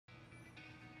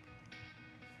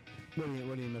What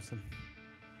are you missing?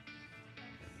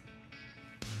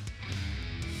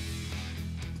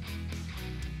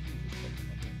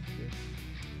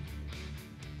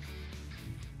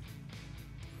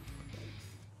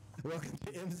 Welcome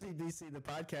to MZBC, the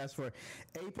podcast for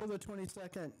April the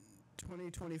 22nd,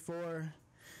 2024.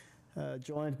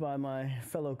 Joined by my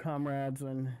fellow comrades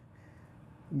and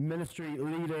ministry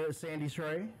leader, Sandy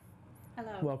Shrey.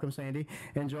 Hello. Welcome, Sandy.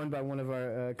 And joined by one of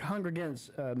our congregants,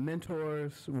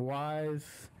 mentors,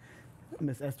 wives,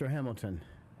 Miss Esther Hamilton.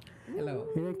 Hello.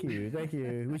 Thank you. Thank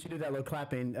you. We should do that little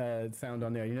clapping sound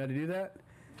on there. You know how to do that?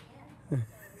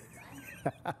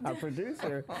 Our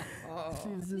producer. We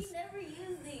never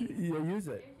use these. You use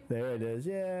it. There it is.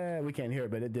 Yeah, we can't hear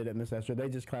it, but it did it, Miss Esther. They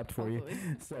just clapped for you.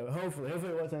 So hopefully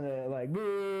it wasn't like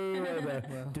boo.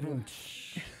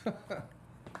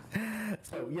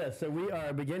 So we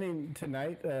are beginning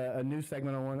tonight a new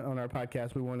segment on our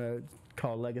podcast we want to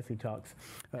call Legacy Talks.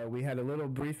 We had a little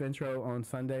brief intro on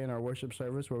Sunday in our worship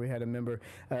service where we had a member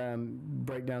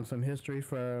break down some history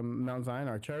from Mount Zion,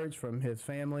 our church, from his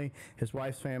family, his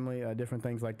wife's family, different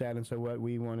things like that. And so what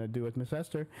we want to do with Miss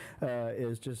Esther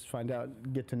is just find out,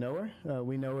 get to know her.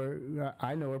 We know her.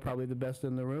 I know her probably the best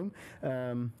in the room.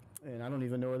 And I don't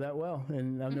even know her that well,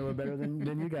 and I know her better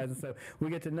than you guys. And so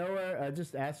we get to know her,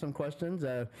 just ask some questions,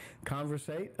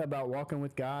 conversate about walking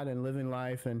with God and living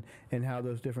life and how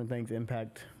those different things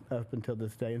impact up until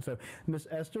this day. And so, Miss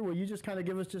Esther, will you just kind of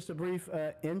give us just a brief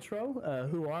intro?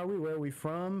 Who are we? Where are we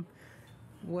from?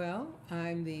 Well,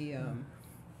 I'm the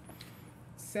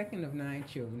second of 9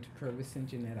 children to Purvis and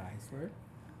Jeanette Eisler.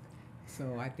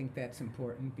 So I think that's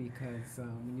important because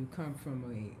when you come from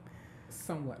a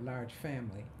somewhat large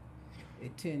family,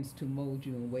 it tends to mold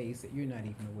you in ways that you're not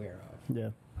even aware of.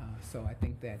 Yeah. So I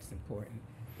think that's important.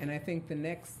 And I think the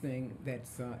next thing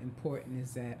that's important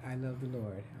is that I love the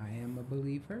Lord. I am a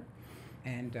believer,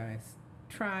 and I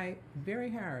try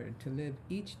very hard to live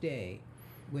each day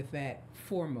with that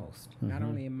foremost, not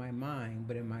only in my mind,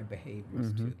 but in my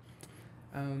behaviors too.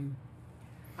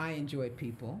 I enjoy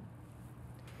people,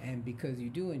 and because you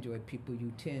do enjoy people,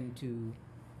 you tend to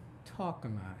talk a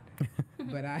lot.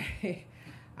 But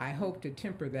I hope to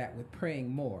temper that with praying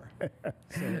more.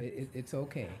 So it's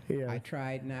okay. Yeah. I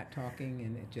tried not talking,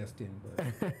 and it just didn't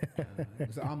work. It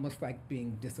was almost like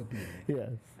being disobedient. Yes.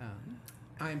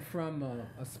 I'm from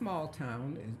a small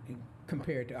town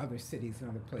compared to other cities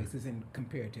and other places, and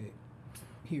compared to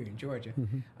here in Georgia,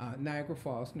 Niagara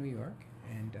Falls, New York.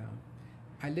 And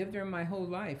I lived there my whole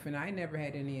life, and I never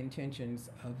had any intentions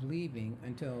of leaving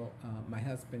until my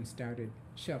husband started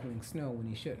shoveling snow when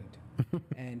he shouldn't.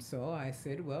 And so I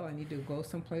said, well, I need to go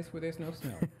someplace where there's no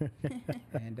snow.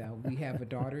 And we have a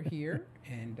daughter here,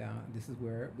 and this is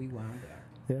where we wound up.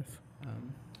 Yes.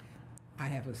 I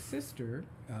have a sister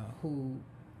who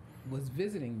was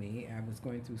visiting me. I was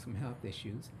going through some health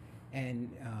issues,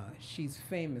 and she's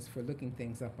famous for looking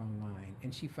things up online.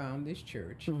 And she found this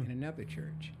church and another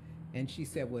church. And she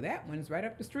said, well, that one's right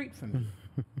up the street from me.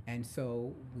 And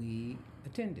so we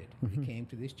attended. We came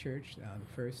to this church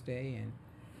the first day, and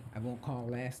I won't call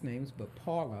last names, but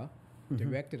Paula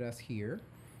directed us here,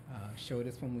 showed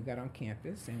us when we got on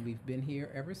campus, and we've been here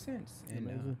ever since.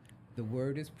 And the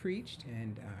word is preached,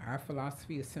 and our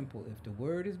philosophy is simple. If the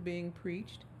word is being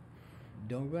preached,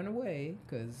 don't run away,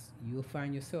 because you'll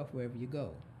find yourself wherever you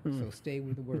go. So stay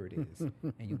where the word is,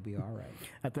 and you'll be all right.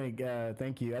 I think,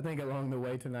 thank you. I think along the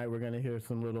way tonight we're going to hear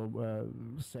some little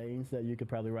sayings that you could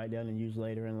probably write down and use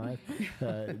later in life.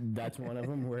 That's one of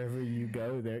them. Wherever you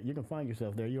go, there you can find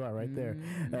yourself. There you are, right there.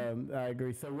 I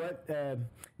agree. So what,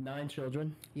 9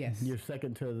 children? Yes. You're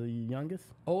second to the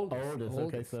youngest? Oldest.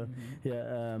 Okay, so,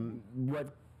 yeah.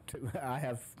 I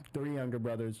have 3 younger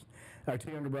brothers, or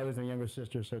 2 younger brothers and a younger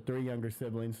sister, so 3 younger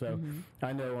siblings. So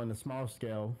I know on the small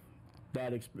scale,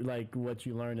 like what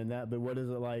you learned in that, but what is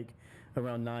it like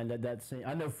around 9? That scene?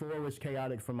 I know 4 was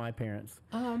chaotic for my parents.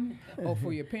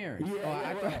 For your parents?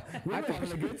 Yeah, we were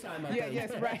having a good time.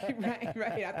 Yes, right.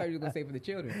 I thought you were going to say for the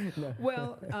children. No.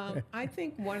 Well, I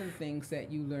think one of the things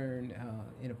that you learn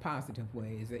in a positive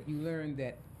way is that you learn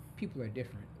that people are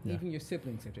different. Yeah. Even your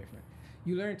siblings are different.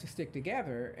 You learn to stick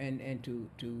together and to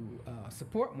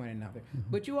support one another,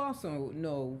 but you also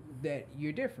know that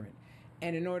you're different.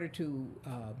 And in order to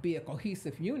be a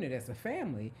cohesive unit as a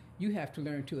family, you have to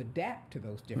learn to adapt to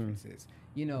those differences.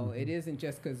 You know, it isn't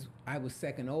just because I was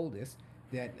second oldest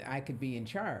that I could be in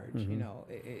charge. You know,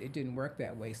 it didn't work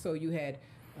that way. So you had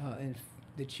in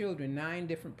the children 9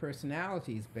 different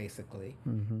personalities, basically,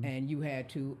 and you had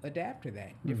to adapt to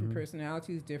that. Different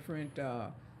personalities, different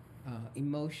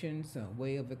emotions, a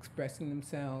way of expressing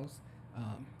themselves.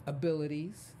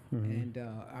 abilities, and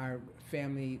our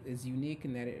family is unique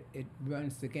in that it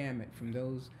runs the gamut from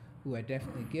those who are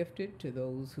definitely gifted to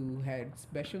those who had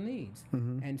special needs.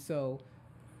 And so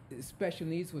special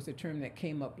needs was a term that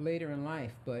came up later in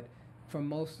life, but for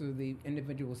most of the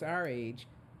individuals our age,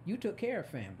 you took care of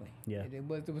family. Yeah. There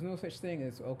was no such thing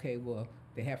as, okay, well,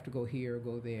 they have to go here or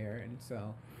go there. And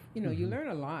so, you learn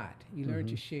a lot. You learn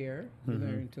to share. You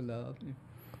learn to love. And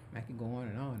I can go on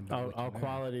and on. All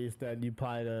qualities that you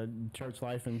apply to church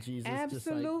life and Jesus.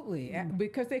 Absolutely.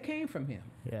 Because they came from him.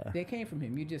 Yeah. They came from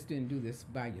him. You just didn't do this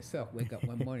by yourself. Wake up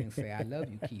one morning and say, I love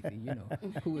you,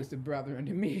 Keithy, who is the brother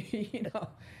unto me,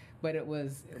 But it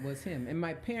was him. And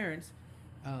my parents,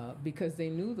 because they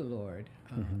knew the Lord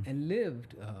and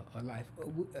lived a life,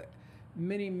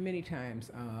 many, many times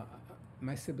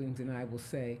my siblings and I will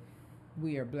say,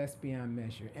 we are blessed beyond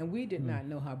measure. And we did not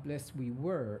know how blessed we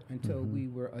were until we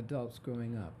were adults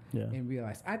growing up and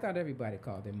realized. I thought everybody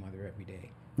called their mother every day.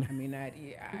 I mean,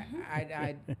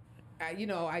 I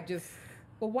just,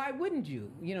 well, why wouldn't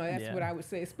you? That's what I would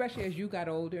say, especially as you got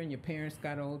older and your parents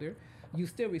got older. You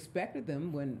still respected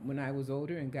them when I was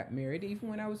older and got married, even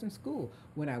when I was in school.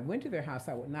 When I went to their house,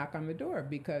 I would knock on the door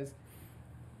because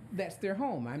that's their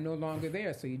home. I'm no longer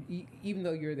there. So even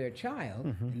though you're their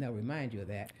child, and they'll remind you of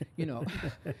that, you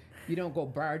don't go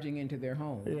barging into their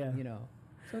home,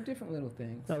 So different little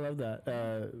things. I love that.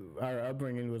 Our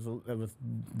upbringing was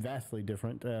vastly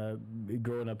different.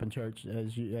 Growing up in church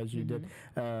as you did.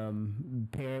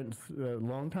 Parents,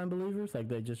 longtime believers, like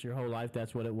they just your whole life.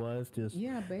 That's what it was. Just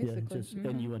basically.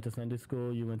 And you went to Sunday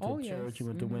school. You went to church. You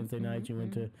went to Wednesday nights. You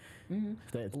went to.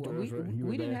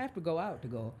 We didn't have to go out to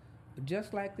go.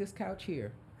 Just like this couch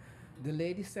here, the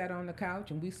ladies sat on the couch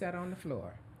and we sat on the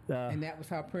floor. And that was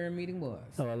how prayer meeting was.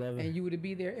 Oh, I love it. And you would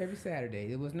be there every Saturday.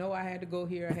 There was no I had to go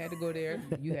here, I had to go there.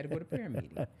 You had to go to prayer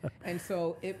meeting. And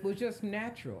so it was just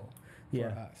natural for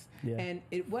us. Yeah. And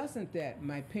it wasn't that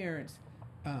my parents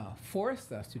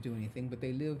forced us to do anything, but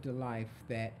they lived a life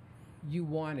that you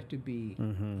wanted to be,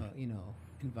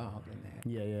 involved in that.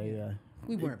 Yeah.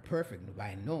 We weren't perfect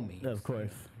by no means. Of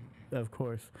course.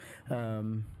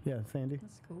 Sandy?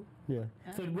 That's cool. Yeah.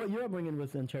 So what your upbringing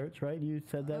was in church, right? You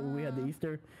said that when we had the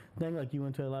Easter thing, like you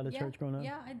went to a lot of church growing up?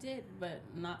 Yeah, I did, but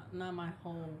not my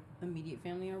whole immediate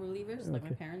family are believers. Like my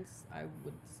parents, I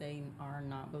would say, are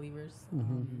not believers.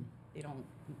 They don't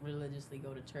religiously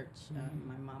go to church.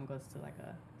 My mom goes to like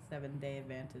a 7-day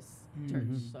Adventist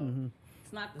church, so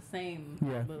it's not the same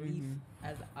belief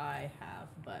as I have,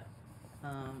 but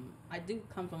I do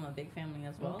come from a big family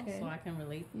as well, so I can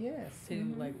relate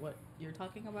to like what you're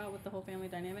talking about with the whole family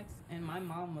dynamics. And my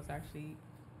mom was actually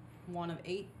one of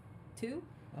 8 too.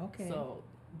 Okay. So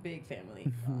big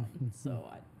family. So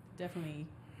I definitely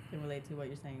can relate to what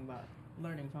you're saying about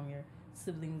learning from your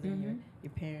siblings and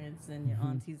your parents and your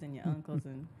aunties and your uncles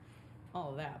and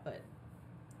all of that. But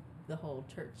the whole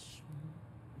church,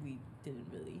 we didn't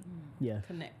really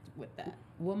connect with that.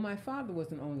 Well, my father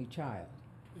was an only child.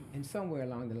 And somewhere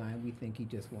along the line, we think he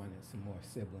just wanted some more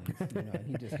siblings, and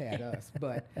he just had us.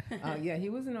 But he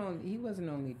was an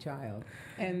only child,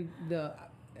 and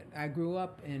I grew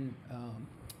up in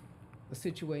a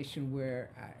situation where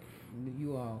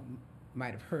you all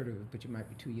might have heard of it, but you might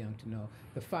be too young to know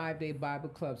the 5-day Bible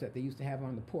clubs that they used to have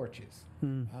on the porches. I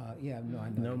know.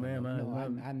 No,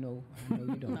 ma'am. I know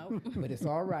you don't. But it's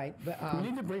all right. But we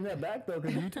need to bring that back though,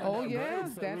 because you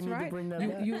that's right. To bring that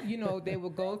back. They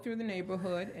would go through the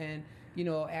neighborhood and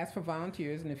ask for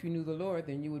volunteers, and if you knew the Lord,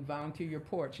 then you would volunteer your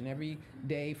porch. And every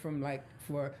day for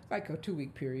a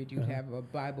 2-week period, you'd have a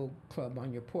Bible club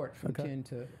on your porch from 10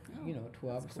 to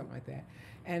 12 or something like that.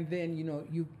 And then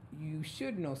you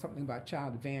should know something about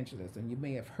child evangelism. You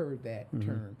may have heard that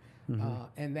term.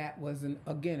 And that was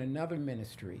again another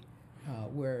ministry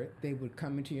where they would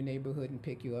come into your neighborhood and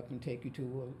pick you up and take you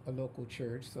to a local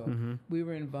church. So we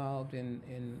were involved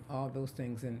in all those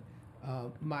things. And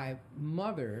my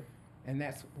mother, and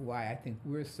that's why I think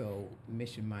we're so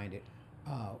mission-minded,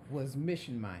 was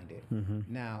mission-minded.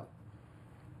 Now,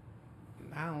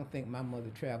 I don't think my mother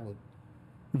traveled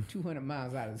 200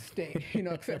 miles out of the state,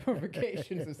 except for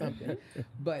vacations or something.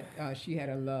 But she had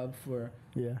a love for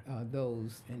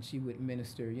those, and she would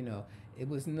minister. It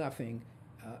was nothing.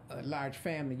 A large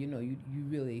family, you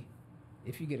really,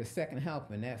 if you get a second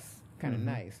helping, that's kind of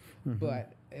nice.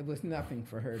 But it was nothing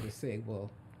for her to say, well,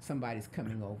 somebody's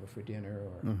coming over for dinner,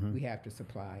 or we have to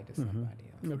supply to somebody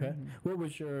else. Okay.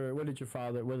 What did your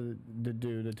father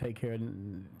do to take care of?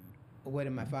 What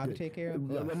did my father take care of?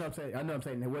 I know I'm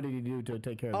saying. What did he do to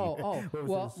take care of you?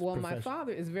 Well, my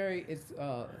father is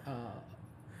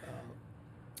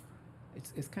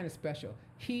it's kind of special.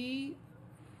 He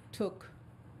took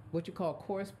what you call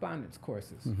correspondence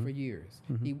courses for years.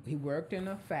 He worked in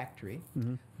a factory,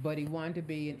 but he wanted to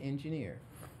be an engineer.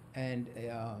 And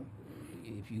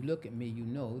if you look at me, you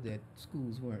know that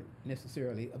schools weren't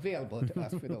necessarily available to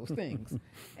us for those things.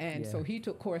 And so he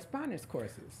took correspondence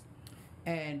courses.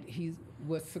 And he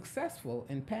was successful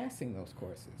in passing those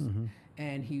courses.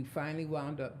 And he finally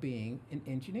wound up being an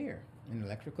engineer, an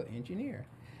electrical engineer.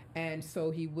 And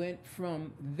so he went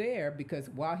from there, because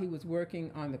while he was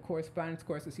working on the correspondence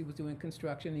courses, he was doing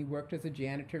construction. He worked as a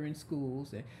janitor in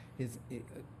schools. And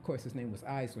of course, his name was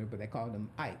Eisler, but they called him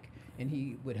Ike. And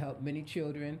he would help many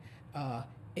children.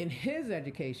 In his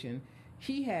education,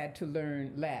 he had to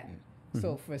learn Latin.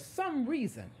 So for some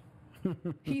reason,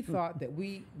 he thought that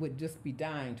we would just be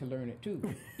dying to learn it too.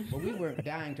 But we weren't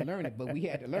dying to learn it, but we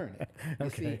had to learn it. You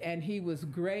see? And he was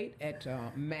great at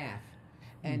math.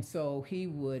 And so he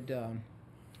would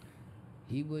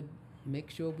make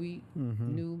sure we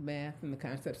knew math and the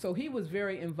concepts. So he was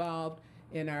very involved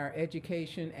in our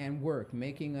education and work,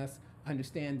 making us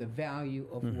understand the value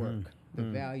of work, the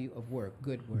value of work,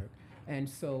 good work. And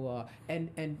so,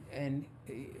 and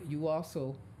you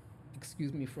also,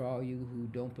 excuse me for all you who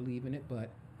don't believe in it, but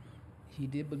he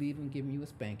did believe in giving you a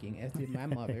spanking, as did my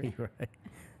mother. Right.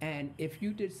 And if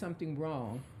you did something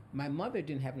wrong, my mother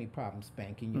didn't have any problem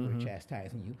spanking you or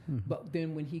chastising you. But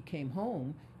then when he came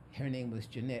home, her name was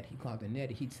Jeanette, he called her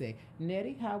Nettie, he'd say,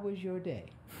 Nettie, how was your day?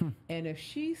 And if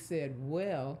she said,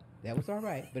 well, that was all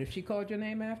right. But if she called your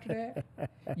name after that,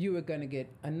 you were going to get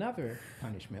another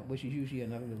punishment, which is usually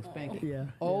another little spanking.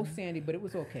 Sandy, but it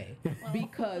was okay.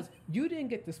 Because you didn't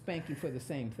get the spanking for the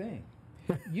same thing.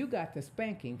 You got the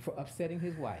spanking for upsetting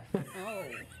his wife.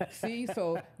 See,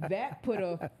 so that put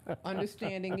a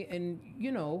understanding in,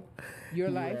 your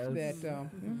life that...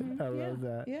 I love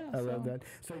that. Yeah, I love that.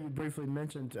 So you briefly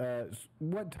mentioned,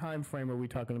 what time frame are we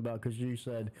talking about? Because you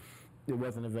said it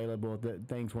wasn't available, that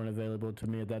things weren't available to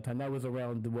me at that time. That was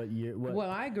around what year?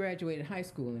 Well, I graduated high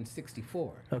school in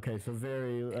 '64. Okay, so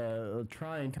very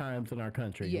trying times in our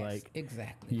country. Yes,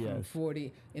 exactly. Yes. From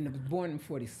 40, and I was born in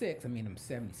 46. I mean, I'm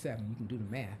 77. You can do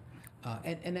the math.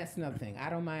 And that's another thing.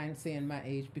 I don't mind saying my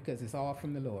age because it's all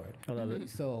from the Lord. I love it.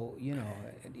 So,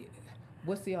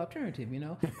 what's the alternative,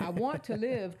 I want to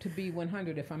live to be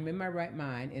 100 if I'm in my right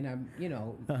mind and I'm,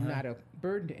 not a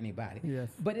burden to anybody. Yes.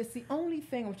 But it's the only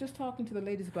thing, I was just talking to the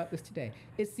ladies about this today,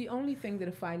 it's the only thing that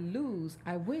if I lose,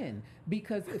 I win.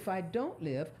 Because if I don't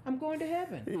live, I'm going to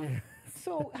heaven. Yeah.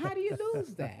 So how do you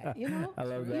lose that, I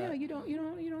love that. Yeah, you don't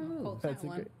lose. That's a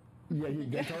good... Yeah, you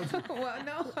well,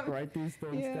 no. Write these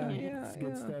things down. It's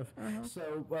good stuff. So,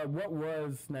 what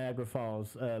was Niagara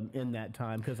Falls in that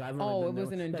time? Because I've it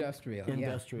was an industrial.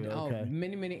 Industrial. Okay.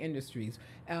 Many industries.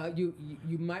 You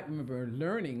might remember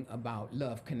learning about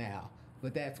Love Canal,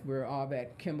 but that's where all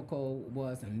that chemical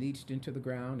was and leached into the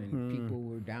ground, and people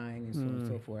were dying and so on and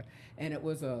so forth. And it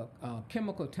was a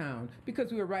chemical town because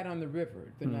we were right on the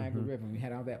river, the Niagara River. And we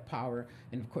had all that power,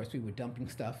 and of course we were dumping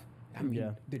stuff. I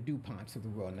mean, the DuPonts of the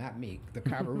world, not me, the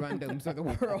carborundums of the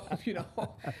world,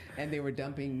 and they were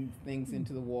dumping things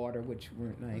into the water, which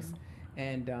weren't nice.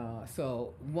 And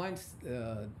so once,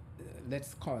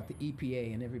 let's call it the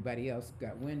EPA and everybody else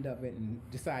got wind of it and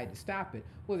decided to stop it,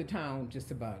 well, the town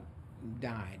just about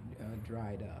died,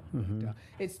 dried up. But,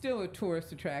 it's still a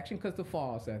tourist attraction because the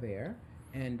falls are there.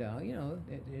 And,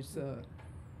 it's a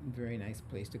very nice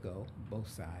place to go, both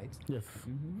sides. Yes.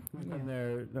 We've been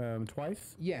there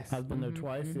twice. Yes. I've been there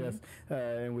twice, yes.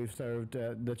 And we've served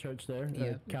the church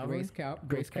there, Calvary.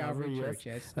 Grace Calvary Church,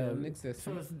 yes, still in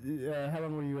existence. So how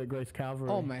long were you at Grace Calvary?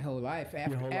 Oh, my whole life.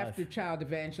 After child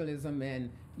evangelism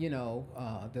and,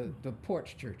 the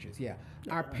porch churches,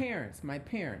 Our parents, my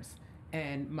parents,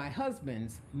 and my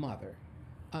husband's mother,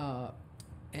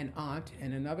 an aunt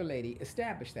and another lady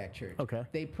established that church. Okay.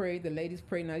 They prayed, the ladies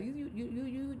prayed. Now,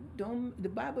 you don't, the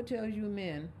Bible tells you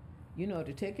men,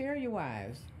 to take care of your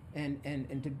wives and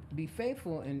to be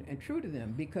faithful and true to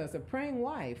them, because a praying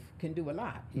wife can do a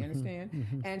lot. You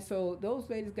understand? And so those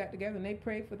ladies got together and they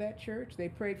prayed for that church. They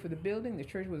prayed for the building. The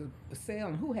church was a sale,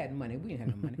 and who had money? We didn't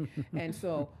have no money. And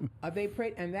so they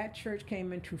prayed, and that church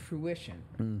came into fruition.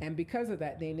 And because of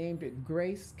that, they named it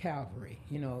Grace Calvary.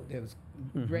 There was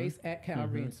Grace at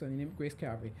Calvary, and so they named it Grace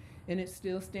Calvary. And it's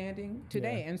still standing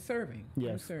today and serving.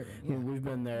 Yes. And serving. Well, we've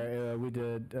been there. We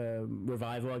did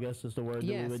revival, I guess is the word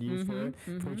that we would use for it.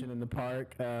 Preaching in the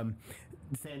park.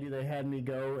 Sandy, they had me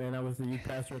go, and I was the youth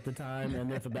pastor at the time, and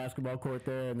there's a basketball court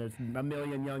there, and there's a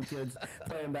million young kids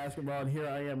playing basketball, and here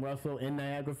I am, Russell, in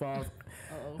Niagara Falls.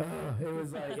 It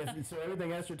was like, so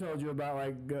everything Esther told you about,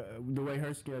 like, the way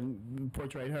her skin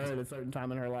portrayed her at a certain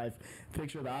time in her life,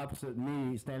 picture the opposite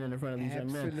me standing in front of these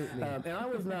young men. And I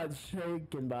was not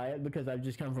shaken by it, because I've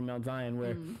just come from Mount Zion,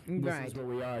 where this is where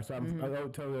we are, so I'm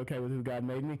totally okay with who God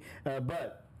made me.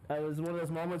 But it was one of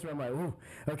those moments where I'm like, ooh,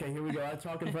 okay, here we go. I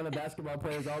talk in front of basketball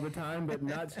players all the time, but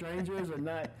not strangers or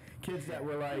not kids that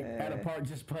were like at a park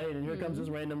just playing. And here comes this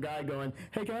random guy going,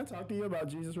 hey, can I talk to you about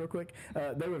Jesus real quick?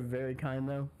 They were very kind,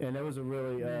 though. And it was a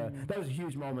really, that was a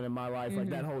huge moment in my life. Like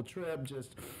that whole trip,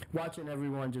 just watching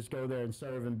everyone just go there and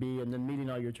serve and be, and then meeting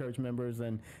all your church members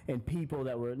and people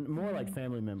that were more like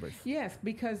family members. Yes,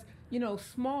 because,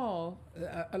 small,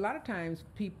 a lot of times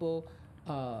people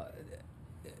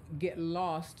get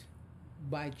lost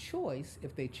by choice,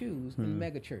 if they choose, in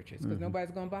mega churches, because nobody's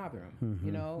going to bother them,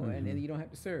 and you don't have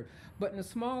to serve. But in a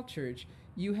small church,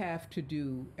 you have to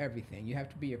do everything. You have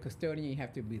to be your custodian, you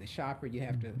have to be the shopper, you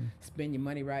have to spend your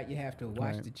money right, you have to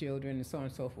watch the children, and so on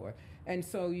and so forth. And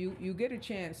so you get a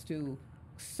chance to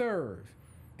serve.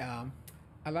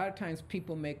 A lot of times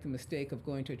people make the mistake of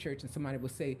going to a church and somebody will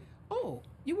say, oh,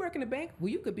 you work in a bank? Well,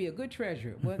 you could be a good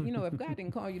treasurer. Well, if God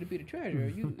didn't call you to be the treasurer,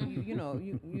 you're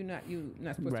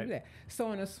not supposed to do that.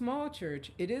 So in a small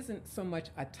church, it isn't so much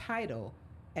a title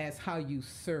as how you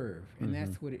serve, and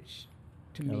that's what it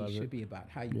to me should be about,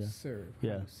 how you serve. How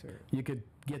you serve. You could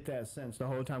get that sense the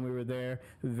whole time we were there,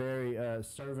 very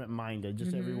servant-minded,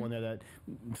 just everyone there that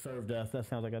served us. That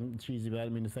sounds like I'm cheesy, but I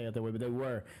didn't mean to say it that way, but they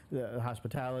were. The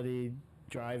hospitality,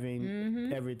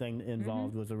 driving, everything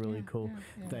involved was a really cool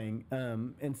thing.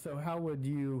 And so how would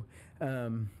you,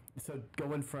 so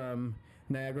going from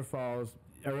Niagara Falls,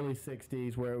 early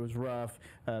 60s, where it was rough,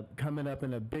 coming up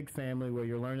in a big family where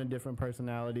you're learning different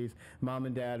personalities, mom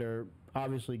and dad are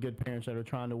obviously good parents that are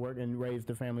trying to work and raise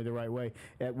the family the right way.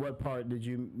 At what part did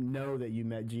you know that you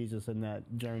met Jesus in that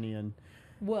journey? And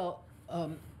well,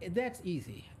 that's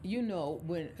easy.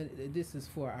 When this is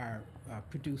for our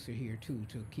producer here too,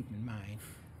 to keep in mind.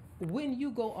 When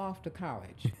you go off to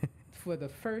college for the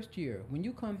first year, when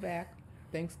you come back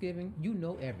Thanksgiving, you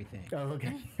know everything. Oh,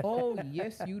 okay. Oh,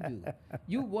 yes, you do.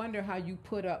 You wonder how you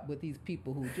put up with these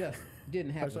people who just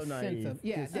didn't have a sense of.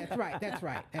 Yeah, that's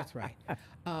right.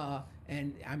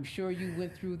 And I'm sure you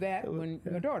went through that when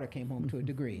your daughter came home to a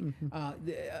degree.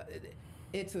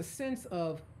 It's a sense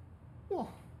of,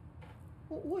 well,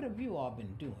 what have you all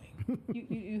been doing?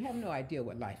 You have no idea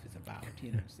what life is about,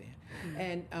 you know what I'm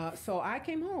saying? And so I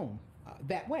came home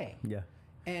that way. Yeah.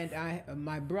 And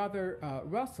my brother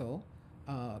Russell,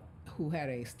 who had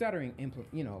a stuttering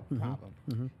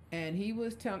problem, and he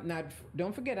was telling. Now,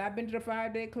 don't forget, I've been to the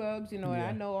 5-day clubs, and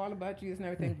I know all about Jesus and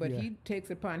everything. But he takes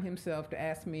upon himself to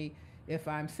ask me if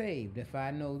I'm saved, if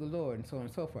I know the Lord, and so on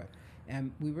and so forth.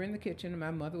 And we were in the kitchen, and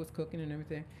my mother was cooking and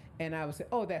everything. And I would say,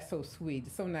 "Oh, that's so sweet.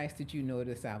 It's so nice that you know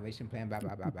the salvation plan." Blah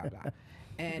blah blah blah blah.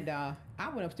 And I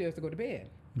went upstairs to go to bed.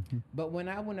 But when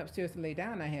I went upstairs to lay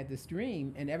down, I had this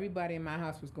dream, and everybody in my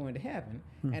house was going to heaven,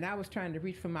 and I was trying to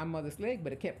reach for my mother's leg,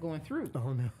 but it kept going through.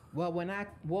 Oh no! Well, when I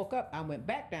woke up, I went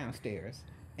back downstairs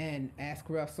and asked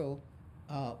Russell,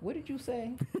 "What did you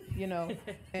say?"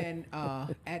 And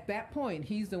at that point,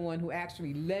 he's the one who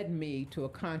actually led me to a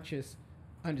conscious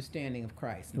understanding of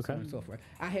Christ and so on and so forth.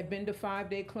 I had been to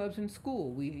 5-day clubs in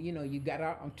school. You got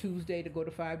out on Tuesday to go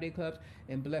to 5-day clubs,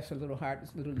 and bless her little heart,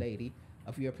 this little lady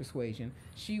of your persuasion,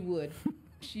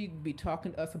 she'd be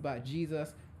talking to us about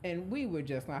Jesus, and we were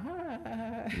just like,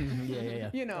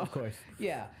 yeah. Of course.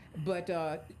 Yeah. But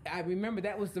I remember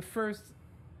that was the first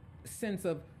sense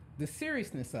of the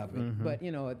seriousness of it. But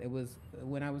it was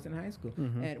when I was in high school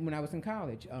and when I was in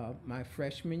college, my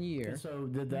freshman year. So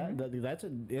did that's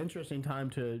an interesting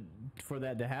time for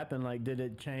that to happen. Like, did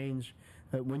it change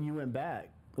when you went back,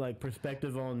 like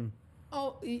perspective on?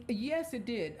 Oh, yes, it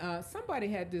did. Somebody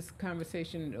had this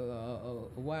conversation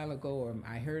a while ago, or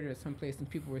I heard it at someplace, and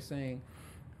people were saying,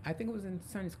 I think it was in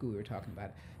Sunday school we were talking about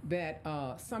it, that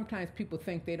sometimes people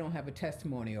think they don't have a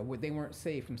testimony or they weren't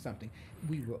saved from something.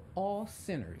 We were all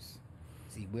sinners.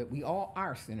 See, we all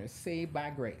are sinners, saved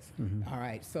by grace. All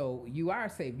right, so you are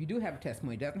saved. You do have a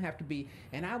testimony. It doesn't have to be,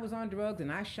 and I was on drugs,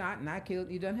 and I shot, and I killed.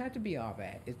 It doesn't have to be all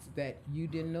that. It's that you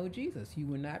didn't know Jesus. You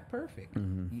were not perfect.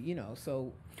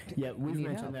 So... Yeah, we've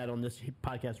mentioned that on this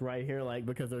podcast right here, like,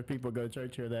 because there are people who go to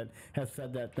church here that have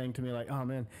said that thing to me, like, oh,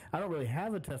 man, I don't really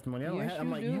have a testimony. I'm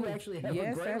like, you actually have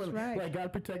a great one. Right. Like,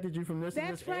 God protected you from this and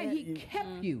this. That's right. He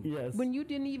kept you when you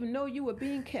didn't even know you were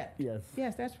being kept. Yes.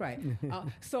 Yes, that's right.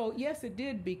 So, yes, it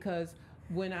did, because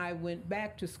when I went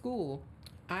back to school,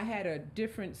 I had a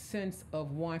different sense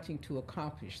of wanting to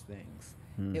accomplish things.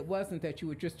 It wasn't that you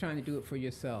were just trying to do it for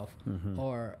yourself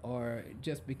or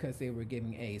just because they were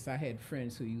giving A's. I had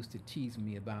friends who used to tease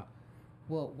me about,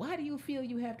 well, why do you feel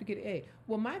you have to get an A?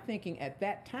 Well, my thinking at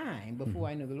that time, before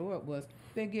I knew the Lord, was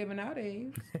they're giving out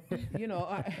A's. You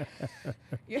know,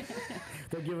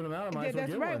 They're giving them out. I might as well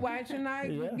that's get right. one. Why shouldn't I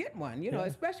get one? You know,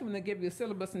 especially when they give you a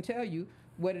syllabus and tell you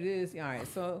what it is. All right.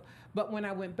 So, but when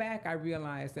I went back, I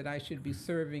realized that I should be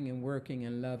serving and working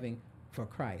and loving for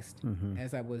Christ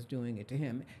as I was doing it to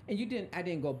Him. And I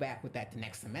didn't go back with that the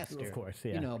next semester. Of course,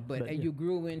 yeah. You know, but you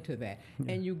grew into that,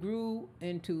 and you grew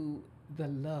into the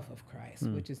love of Christ,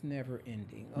 which is never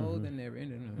ending. Oh, the never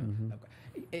ending love.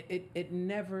 It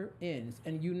never ends,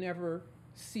 and you never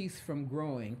cease from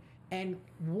growing and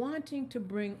wanting to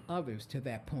bring others to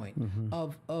that point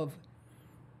of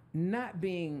not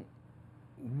being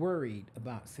worried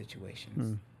about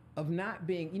situations. Of not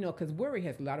being, you know, because worry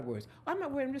has a lot of words. I'm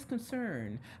not worried, I'm just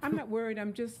concerned. I'm not worried,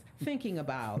 I'm just thinking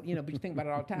about, you know, but you think about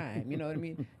it all the time, you know what I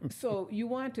mean? So you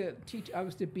want to teach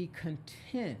others to be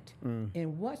content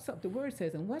in the word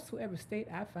says, in whatsoever state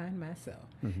I find myself.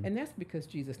 And that's because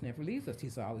Jesus never leaves us,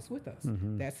 He's always with us.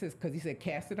 That's because He said,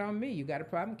 cast it on me. You got a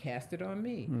problem, cast it on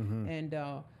me. And,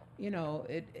 you know,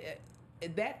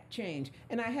 that changed.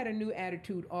 And I had a new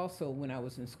attitude also when I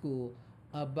was in school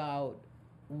about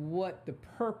what the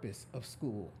purpose of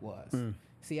school was.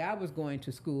 See, I was going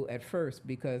to school at first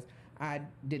because I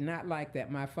did not like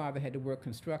that my father had to work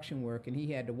construction work and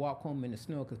he had to walk home in the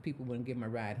snow because people wouldn't give him a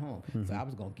ride home. So I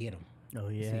was going to get him. Oh,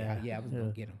 yeah. See, I was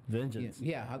going to get him. Vengeance.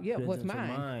 Yeah, it was mine.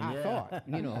 I thought,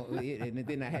 you know, and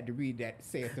then I had to read that,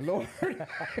 saith the Lord.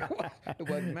 It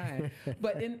wasn't mine.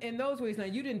 But in those ways, now,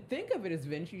 you didn't think of it as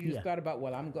vengeance. You just thought about,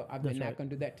 well, they're not going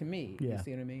to do that to me. You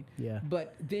see what I mean? Yeah.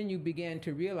 But then you began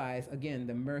to realize, again,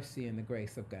 the mercy and the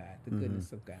grace of God, the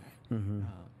goodness of God. And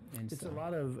it's a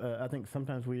lot of, I think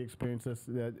sometimes we experience this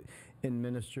that in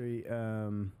ministry,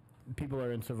 people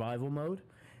are in survival mode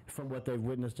from what they've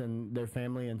witnessed in their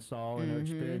family and saw and are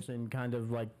experiencing, kind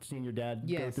of like seeing your dad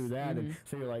go through that. And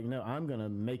so you're like, no, I'm going to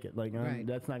make it. Like,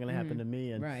 that's not going to happen to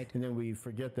me. And, and then we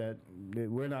forget that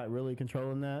we're not really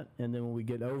controlling that. And then when we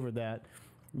get over that,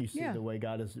 you see the way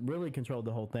God has really controlled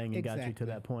the whole thing and got you to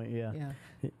that point.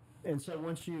 And so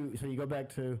you go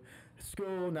back to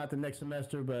school, not the next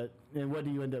semester, and what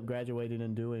do you end up graduating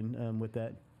and doing with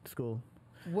that school?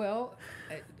 Well,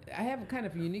 I have a kind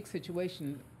of a unique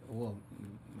situation. Well,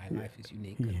 my life is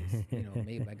unique because it's, you know,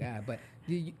 made by God. But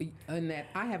in that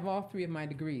I have all three of my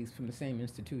degrees from the same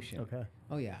institution. Okay.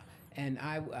 Oh, yeah. And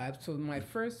so my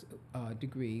first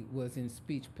degree was in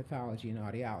speech pathology and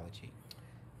audiology.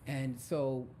 And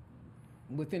so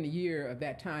within a year of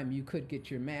that time, you could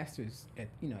get your master's at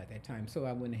that time. So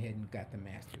I went ahead and got the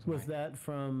master's. Was that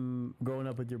from growing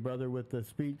up with your brother with the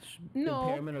speech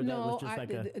impairment, or that was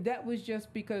just that was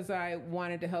just because I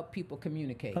wanted to help people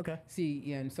communicate. Okay.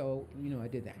 See, and so, I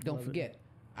did that. Don't forget,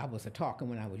 I was a talker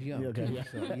when I was young, too.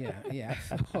 Yeah.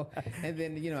 So, So, and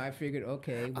then, I figured,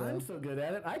 okay, well. I'm so good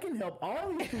at it. I can help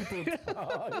all these people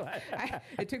talk.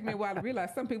 It took me a while to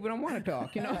realize some people don't want to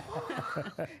talk,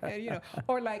 and,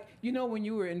 or like, when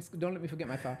you were in school, don't let me forget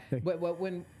my thought, but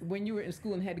when you were in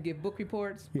school and had to give book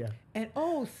reports, and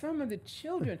some of the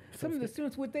children, some of the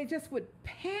students, they just would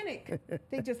panic.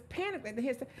 They just panic.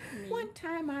 One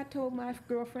time I told my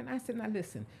girlfriend, I said, now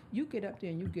listen, you get up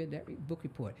there and you give that book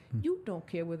report. You don't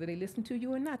care whether they listen to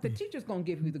you or not. The teacher's going to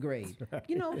give you the grade. Right.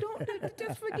 Don't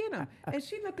just forget them. And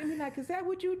she looked at me like, is that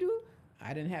what you do?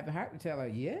 I didn't have the heart to tell her,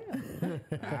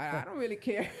 I don't really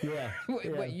care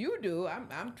what you do.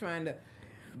 I'm trying to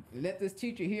let this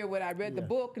teacher hear what I read the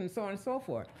book and so on and so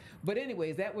forth. But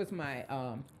anyways, that was my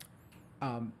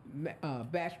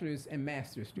bachelor's and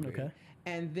master's degree. Okay.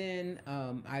 And then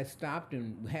I stopped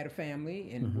and had a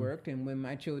family and worked. And when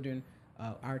my children,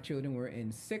 our children were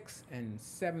in 6th and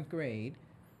 7th grade,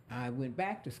 I went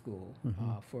back to school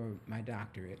for my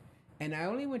doctorate. And I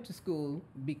only went to school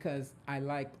because I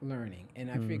liked learning. And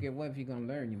I figured, well, if you're going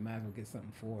to learn, you might as well get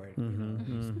something for it.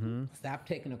 Stop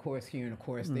taking a course here and a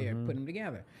course there, put them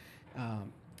together.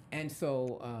 And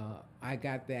so I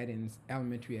got that in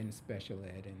elementary and special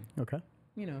ed.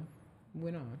 And,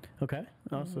 went on. Okay,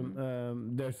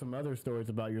 awesome. There's some other stories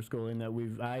about your schooling that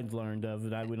I'd learned of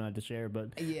that I would not to share,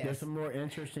 but there's some more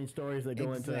interesting stories that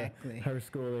go into her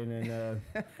schooling and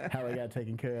how it got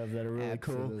taken care of that are really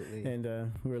cool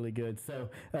and really good. So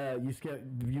you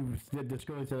did the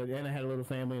schooling, so Anna had a little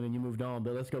family and then you moved on,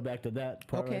 but let's go back to that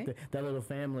part right there. That little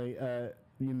family.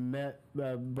 you met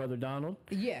Brother Donald.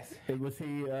 Yes. Was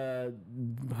he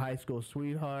high school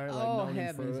sweetheart? Oh, known him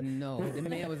heavens, for- no. The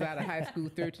man was out of high school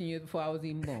 13 years before I was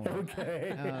even born.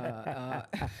 Okay.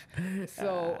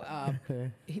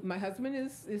 My husband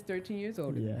is 13 years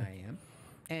older than Yeah. I am.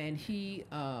 And he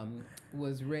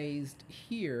was raised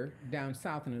here down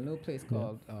south in a little place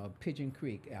called Pigeon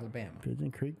Creek, Alabama.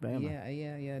 Pigeon Creek, Bama.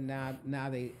 Yeah. Now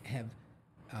they have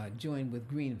joined with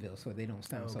Greenville, so they don't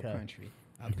sound so Okay. country.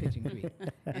 Pigeon Creek.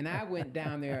 And I went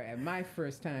down there at my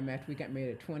first time after we got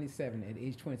married at 27, at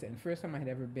age 27. First time I had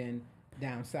ever been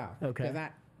down south. Okay.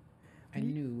 Because I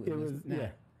knew it was not yeah.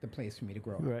 the place for me to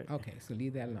grow up. Right. Okay, so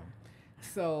leave that alone.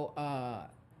 So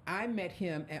I met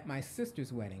him at my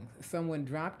sister's wedding. Someone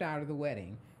dropped out of the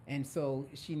wedding, and so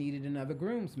she needed another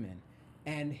groomsman.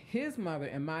 And his mother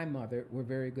and my mother were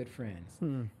very good friends.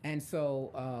 And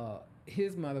so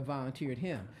his mother volunteered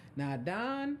him. Now,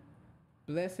 Don,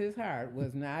 bless his heart,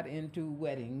 was not into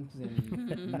weddings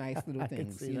and nice little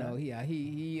things. see You know, that.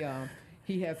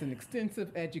 he has an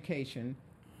extensive education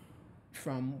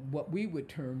from what we would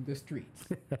term the streets.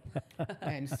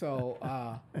 And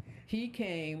so he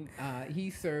came,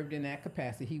 he served in that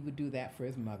capacity. He would do that for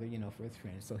his mother, you know, for his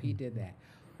friends. So he did that.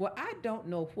 Well, I don't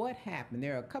know what happened.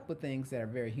 There are a couple of things that are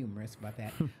very humorous about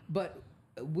that. But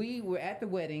we were at the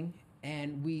wedding,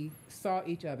 and we saw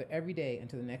each other every day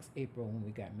until the next April when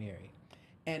we got married.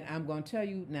 And I'm going to tell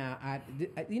you now,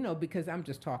 you know, because I'm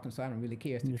just talking, so I don't really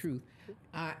care. It's the truth.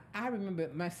 I remember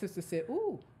my sister said,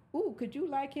 ooh, could you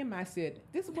like him? I said,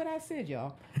 this is what I said,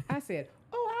 y'all. I said,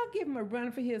 I'll give him a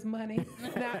run for his money.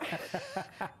 Now,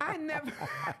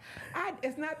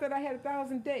 it's not that I had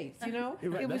 1,000 dates, you know?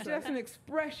 Right, it was that's just an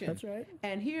expression. That's right.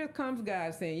 And here comes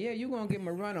guys saying, yeah, you're going to give him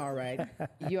a run, all right.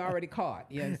 You already caught,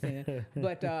 you understand?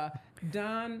 But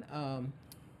Don,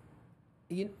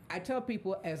 I tell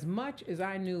people, as much as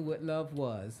I knew what love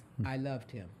was, I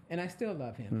loved him. And I still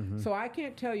love him. So I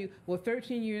can't tell you,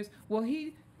 13 years,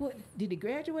 did he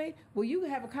graduate? Well, you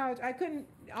have a college. I couldn't.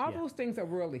 All those things are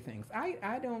worldly things.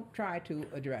 I don't try to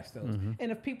address those.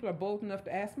 And if people are bold enough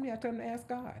to ask me, I tell them to ask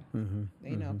God.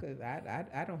 You know, because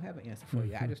I don't have an answer for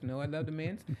you. I just know I love the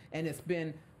man. And it's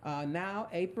been now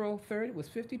April 3rd. It was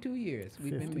 52 years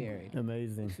we've been married.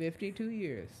 Amazing. 52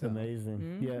 years. So.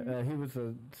 Amazing. Yeah, he was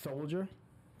a soldier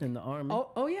in the Army.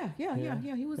 Oh yeah.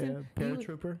 He was in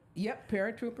paratrooper.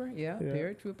 Paratrooper. Yeah,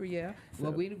 paratrooper. Yeah. So,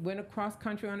 Well, we went across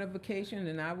country on a vacation,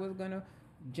 and I was gonna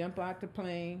jump out the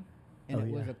plane, and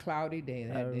it was a cloudy day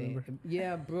that day. remember.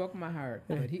 Yeah, broke my heart.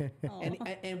 But he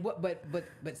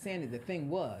but Sandy, the thing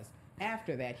was,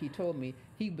 after that, he told me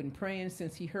he'd been praying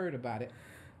since he heard about it.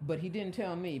 But he didn't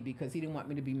tell me because he didn't want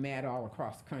me to be mad all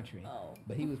across the country. Oh.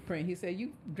 But he was praying. He said,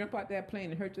 "You jump out that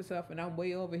plane and hurt yourself, and I'm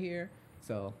way over here."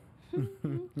 So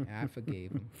I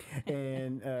forgave him.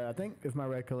 And I think, if my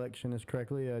recollection is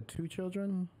correctly, 2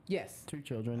 children. Yes. 2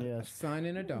 children. A Yes. son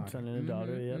and a daughter. Son and a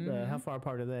daughter. Yep. How far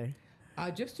apart are they?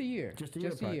 Just a year. Just a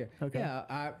year apart. Okay.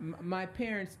 Yeah. My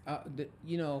parents,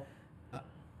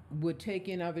 would take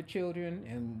in other children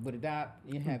and would adopt.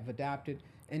 Have adopted,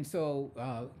 and so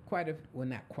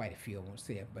not quite a few. I won't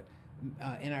say it, but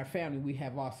in our family we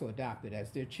have also adopted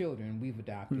as their children. We've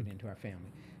adopted into our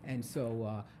family, and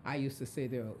so I used to say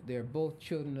they're both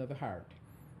children of the heart,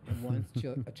 and one's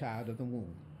a child of the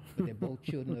womb. But they're both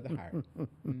children of the heart.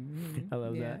 I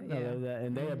love that. I love that.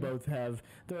 And they both have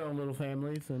their own little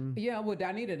families. And well,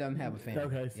 Donita doesn't have a family.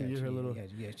 Okay, so you're her little.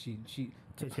 Yeah, she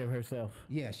takes care of herself.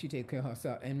 Yeah, she takes care of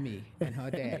herself and me and her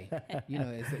daddy.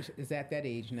 It's at that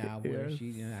age now where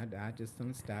she. I just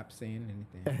don't stop saying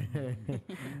anything.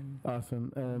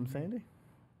 Awesome, Sandy.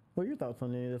 What are your thoughts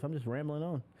on any of this? I'm just rambling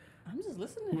on. I'm just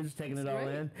listening. You're just taking it all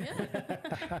in?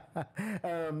 Yeah.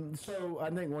 So I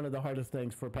think one of the hardest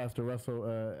things for Pastor Russell,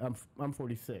 I'm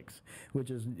 46, which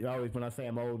is always, when I say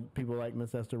I'm old, people like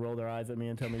Miss Esther roll their eyes at me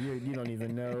and tell me, you don't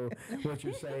even know what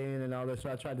you're saying and all this.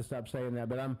 So I tried to stop saying that.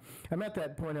 But I'm at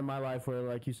that point in my life where,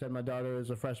 like you said, my daughter is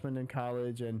a freshman in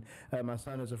college and my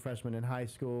son is a freshman in high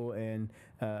school. And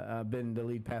I've been the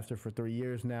lead pastor for 3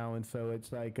 years now. And so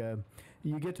it's like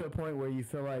you get to a point where you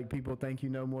feel like people think you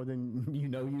know more than you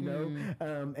know.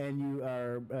 And you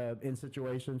are in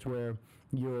situations where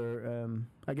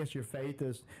I guess your faith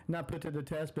is not put to the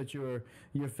test, but your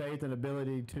faith and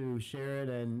ability to share it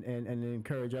and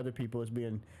encourage other people is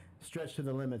being stretched to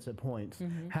the limits at points.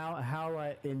 How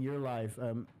in your life,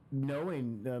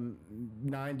 knowing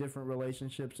 9 different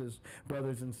relationships as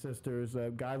brothers and sisters,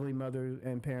 godly mothers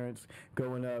and parents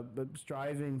growing up, but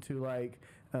striving to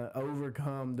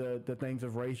overcome the things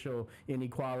of racial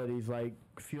inequalities, like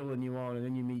fueling you on, and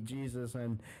then you meet Jesus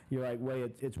and you're like,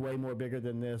 wait, it's way more bigger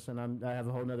than this, and I have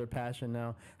a whole nother passion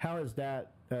now. How has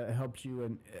that helped you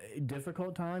in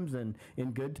difficult times and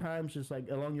in good times, just like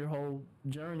along your whole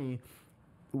journey?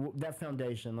 That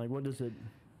foundation, like, what does it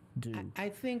do? I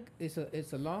think it's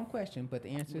a long question, but the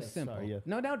answer is simple. Sorry, yes.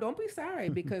 No, don't be sorry,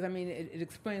 because I mean it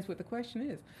explains what the question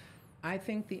is. I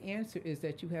think the answer is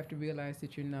that you have to realize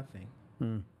that you're nothing,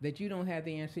 that you don't have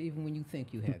the answer even when you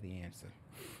think you have the answer.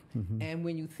 And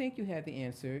when you think you have the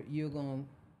answer, you're going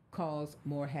to cause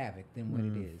more havoc than what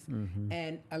it is.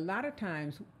 And a lot of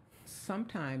times,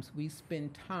 sometimes we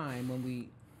spend time when we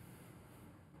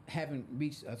haven't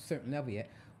reached a certain level yet.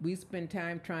 We spend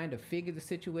time trying to figure the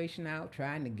situation out,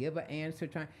 trying to give an answer,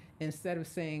 instead of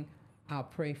saying, I'll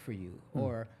pray for you,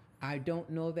 or I don't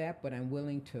know that, but I'm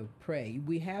willing to pray.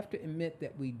 We have to admit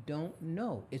that we don't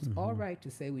know. It's all right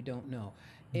to say we don't know.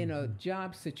 In a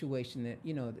job situation that,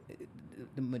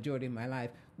 the majority of my life,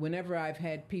 whenever I've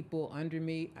had people under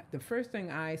me, the first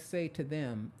thing I say to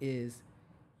them is,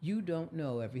 you don't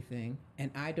know everything, and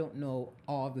I don't know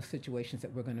all the situations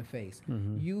that we're going to face.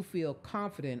 You feel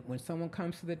confident when someone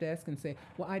comes to the desk and say,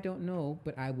 well, I don't know,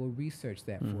 but I will research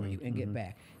that for you and get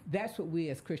back. That's what we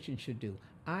as Christians should do.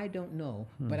 I don't know,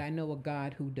 but I know a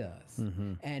God who does.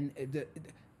 And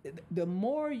the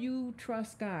more you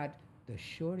trust God, the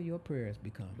shorter your prayers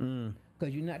become.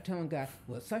 Because you're not telling God,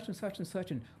 well, such and such and such,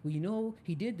 and, well,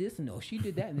 he did this, and no, she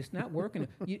did that, and it's not working.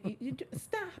 You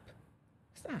stop.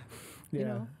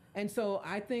 And so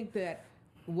I think that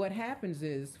what happens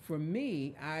is, for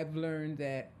me, I've learned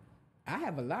that I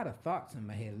have a lot of thoughts in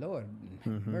my head. Lord,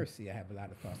 mercy, I have a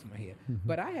lot of thoughts in my head.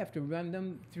 But I have to run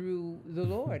them through the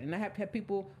Lord, and I have to have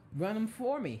people run them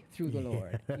for me through the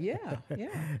Lord.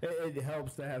 It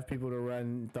helps to have people to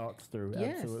run thoughts through.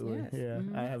 Yes, absolutely. yes.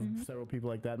 I have several people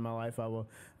like that in my life. I will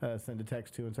send a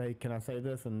text to and say, hey, can I say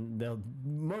this? And they'll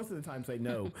most of the time say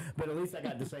no, but at least I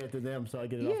got to say it to them, so I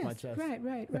get it off my chest.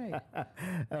 Right.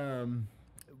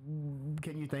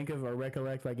 Can you think of or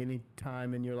recollect like any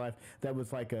time in your life that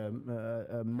was like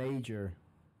a major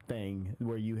thing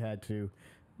where you had to,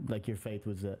 like, your faith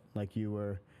was it, like you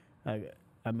were,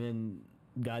 I'm in,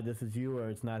 God, this is you, or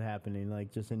it's not happening,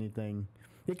 like just anything?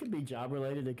 It could be job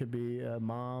related, it could be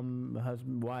mom,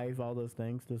 husband, wife, all those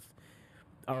things, just,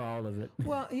 or all of it.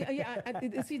 Well,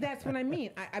 I see, that's what I mean.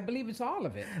 I believe it's all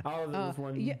of it. All of it was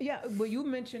one. Yeah. Well, you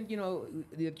mentioned,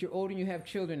 that you're older and you have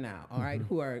children now, all right,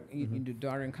 who are your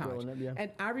daughter in college. Up, yeah. And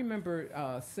I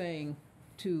remember saying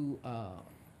to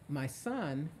our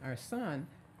son,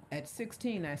 at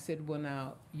 16, I said, well,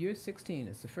 now, you're 16.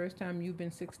 It's the first time you've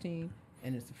been 16,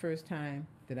 and it's the first time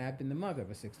that I've been the mother of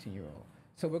a 16-year-old.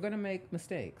 So we're going to make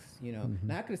mistakes, Now,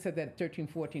 I could have said that at 13,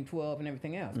 14, 12, and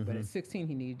everything else, but at 16,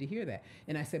 he needed to hear that.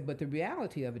 And I said, but the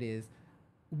reality of it is,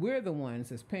 we're the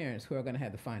ones as parents who are going to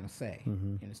have the final say,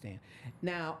 you understand?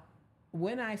 Now,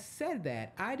 when I said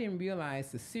that, I didn't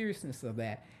realize the seriousness of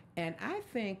that. And I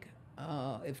think,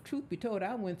 if truth be told,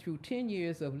 I went through 10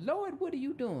 years of, Lord, what are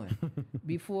you doing?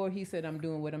 Before he said, I'm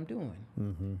doing what I'm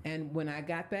doing. And when I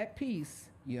got that peace,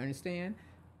 you understand,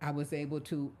 I was able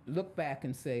to look back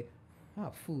and say, how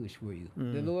foolish were you?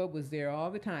 The Lord was there all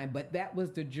the time, but that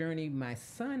was the journey my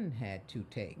son had to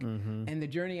take, and the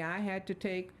journey I had to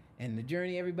take, and the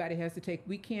journey everybody has to take.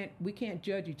 We can't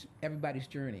judge everybody's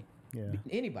journey,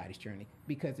 anybody's journey,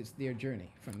 because it's their journey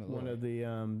from the Lord. One of the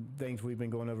things we've been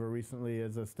going over recently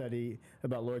is a study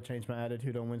about Lord Changed My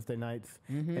Attitude on Wednesday nights,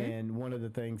 and one of the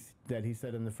things that he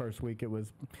said in the first week, it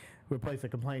was replace a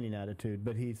complaining attitude,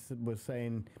 but he was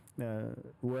saying,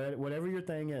 whatever your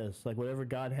thing is, like whatever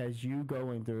God has you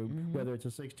going through, whether it's a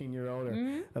 16-year-old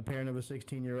or a parent of a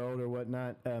 16-year-old or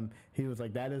whatnot, he was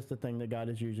like, that is the thing that God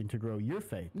is using to grow your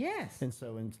faith. Yes. And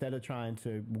so instead of trying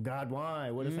to, God,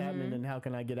 why? What is happening, and how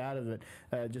can I get out of it?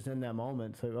 Just in that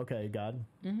moment, so, okay, God,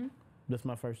 this is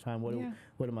my first time.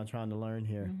 What am I trying to learn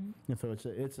here? And so it's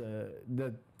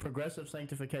the progressive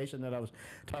sanctification that I was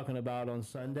talking about on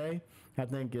Sunday, I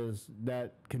think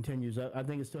that continues up. I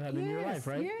think it's still happening in your life,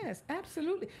 right? Yes,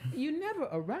 absolutely. You never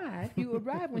arrive. You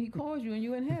arrive when he calls you and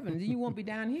you're in heaven. Then you won't be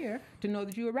down here to know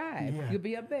that you arrived. Yeah. You'll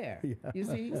be up there. Yeah. You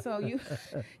see? So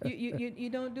you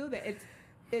don't do that.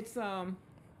 It's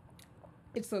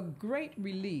a great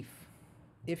relief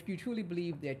if you truly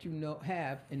believe that you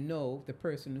know the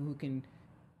person who can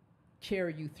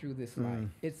carry you through this life.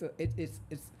 It's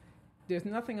there's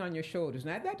nothing on your shoulders.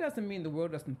 Now, that doesn't mean the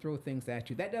world doesn't throw things at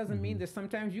you. That doesn't mean that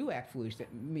sometimes you act foolish,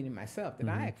 meaning myself, that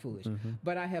I act foolish.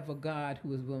 But I have a God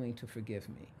who is willing to forgive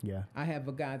me. Yeah. I have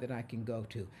a God that I can go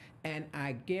to. And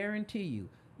I guarantee you,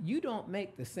 you don't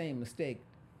make the same mistake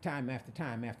time after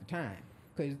time after time.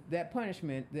 Because that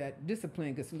punishment, that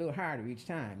discipline gets a little harder each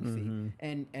time, you see.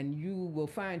 And you will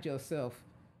find yourself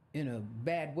in a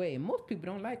bad way. And most people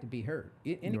don't like to be hurt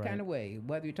in any Right. kind of way,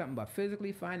 whether you're talking about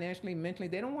physically, financially, mentally.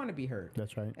 They don't want to be hurt.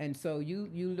 That's right. And so you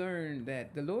learn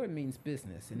that the Lord means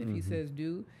business. And if he says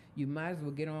do, you might as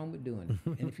well get on with doing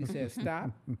it. And if he says stop,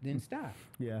 then stop.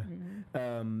 Yeah.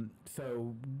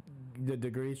 So the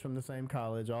degrees from the same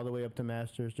college, all the way up to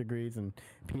master's degrees and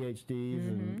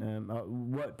PhDs, and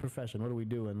what profession? What are we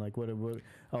doing? Like, what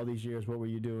all these years? What were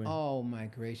you doing? Oh my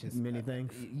gracious! Many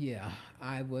things. Yeah,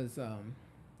 I was.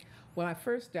 When I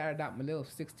first started out, my little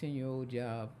 16-year-old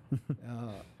job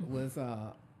was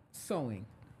sewing.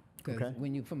 Because Okay.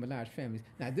 when you're from a large family,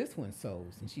 now this one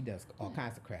sews and she does all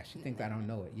kinds of crafts. She thinks I don't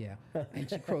know it, yeah. And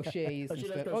she crochets. Oh, and she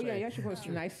does stuff. crochet. Yeah, she crochets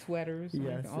nice sweaters. and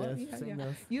Yes, all- yes, seen yeah.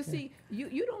 those. You see,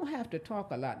 you don't have to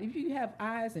talk a lot. If you have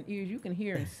eyes and ears, you can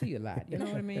hear and see a lot. You know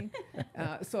what I mean?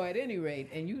 So at any rate,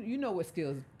 and you know what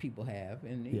skills people have,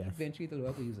 and Yes. eventually the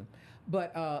Lord will use them.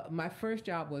 But my first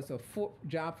job was a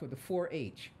job for the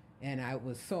 4-H, and I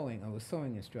was sewing. I was a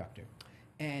sewing instructor,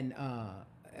 and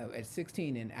at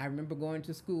 16, and I remember going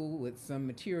to school with some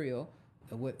material,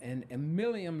 and a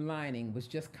Millium lining was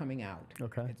just coming out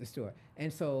Okay. at the store,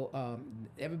 and so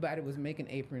everybody was making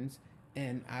aprons,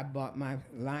 and I bought my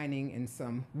lining and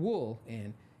some wool,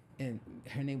 and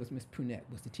her name was Miss Prunette,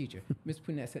 was the teacher. Miss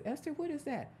Prunette said, "Esther, what is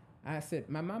that?" I said,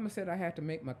 "My mama said I had to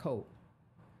make my coat,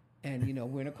 and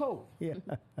we're in a coat." Yeah.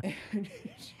 And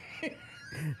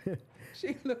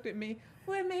she looked at me,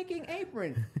 "We're making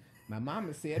aprons." My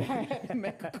mama said I had to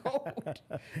make a coat,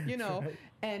 Right.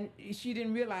 and she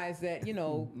didn't realize that,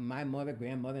 my mother,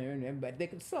 grandmother, and everybody, they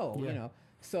could sew, Yeah.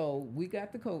 So we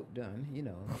got the coat done,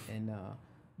 and,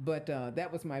 but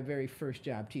that was my very first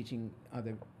job, teaching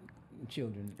other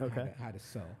children Okay. how to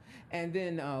sew. And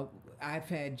then I've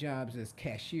had jobs as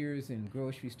cashiers in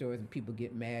grocery stores, and people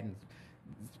get mad and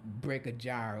break a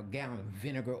gallon of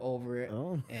vinegar over it.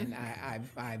 Oh. And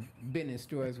I've been in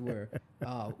stores where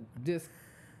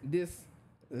this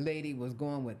lady was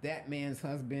going with that man's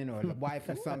husband or the wife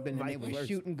or something, and they were Vice versa.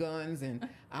 shooting guns, and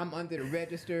I'm under the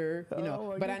register, Oh,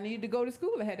 my but I God. needed to go to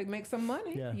school. I had to make some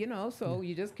money, Yeah. so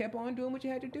you just kept on doing what you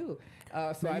had to do.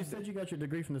 So Now, I you said you got your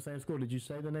degree from the same school. Did you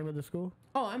say the name of the school?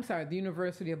 Oh, I'm sorry, the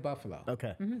University of Buffalo.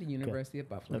 Okay. The University of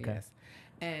Buffalo, Okay. yes.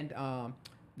 And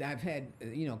I've had,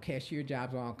 cashier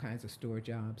jobs, all kinds of store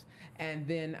jobs. And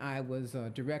then I was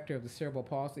director of the Cerebral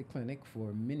Palsy Clinic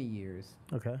for many years.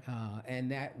 Okay.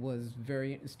 And that was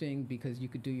very interesting because you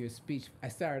could do your speech. I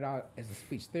started out as a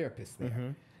speech therapist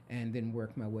there and then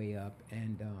worked my way up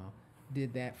and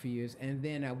did that for years. And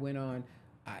then I went on,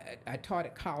 I taught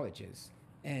at colleges.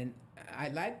 And I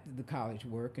liked the college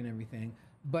work and everything,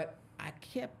 but I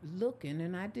kept looking,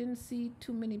 and I didn't see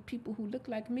too many people who looked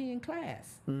like me in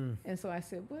class. And so I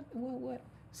said, what?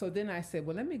 So then I said,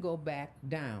 well, let me go back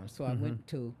down. So I went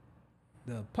to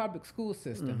the public school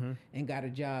system and got a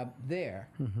job there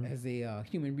as a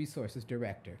human resources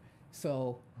director.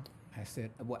 So I said,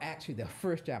 well, actually, the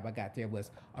first job I got there was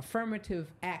affirmative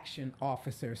action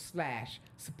officer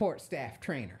 / support staff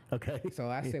trainer. Okay. So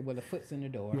I said, well, the foot's in the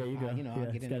door. Yeah, you go. I'll Yeah,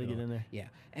 get it's in gotta the door. get in there. Yeah.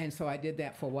 And so I did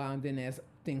that for a while, and then as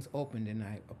things opened, and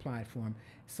I applied for them.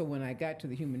 So when I got to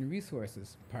the human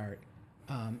resources part,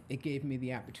 it gave me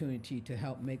the opportunity to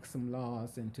help make some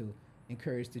laws and to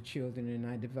encourage the children, and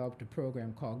I developed a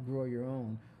program called Grow Your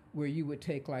Own, where you would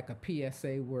take like a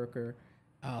PSA worker,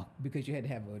 because you had to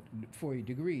have a 4-year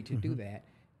degree to do that,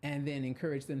 and then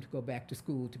encourage them to go back to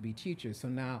school to be teachers. So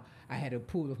now I had a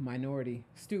pool of minority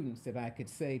students that I could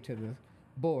say to the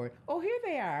board, oh, here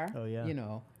they are. Oh, yeah.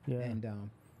 Yeah. And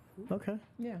Okay.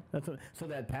 yeah. So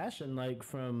that passion, like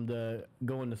from the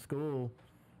going to school,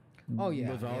 Oh,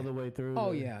 yeah, was all yeah. the way through.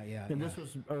 Oh, yeah, yeah. And yeah. this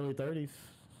was early 30s,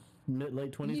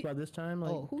 late 20s Ye- by this time.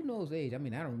 Like, Oh, who knows age? I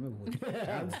mean, I don't remember what.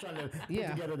 I'm just trying to put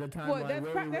Yeah. together the timeline Well, that's,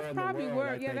 where we were that's in probably the world. where.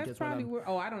 I Yeah, think that's is what probably I'm- where.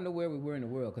 Oh, I don't know where we were in the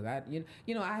world because I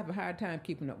have a hard time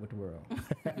keeping up with the world.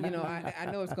 I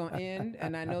know it's going to end,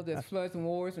 and I know there's floods and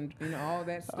wars and all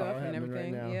that stuff and happening right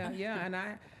everything. now. Yeah, and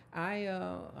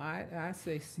I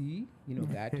say, see,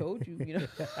 God told you,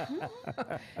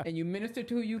 and you minister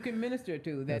to who you can minister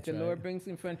to, that That's the right. Lord brings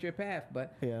in front of your path.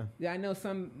 But Yeah. I know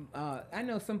some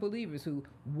believers who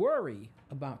worry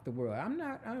about the world. I'm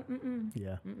not.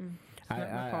 Yeah. not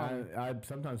my calling. I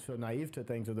sometimes feel naive to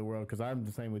things of the world because I'm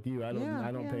the same with you. I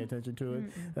don't pay attention to it.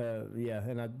 I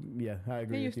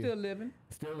agree And you're with you. still living.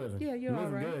 Still living. Yeah, you're all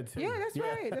living right. good too. Yeah, that's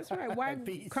right. That's right. Why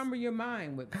Peace. cumber your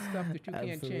mind with stuff that you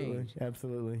can't change?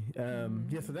 Absolutely. Yeah,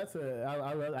 so that's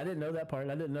I didn't know that part.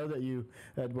 I didn't know that you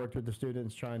had worked with the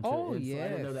students trying to. Oh, I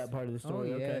didn't know yes. that part of the Oh,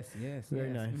 story. Okay. yes, Very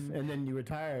yes. nice. Mhm. And then you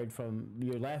retired from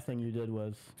your last thing you did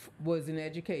was Was in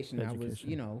education. I was,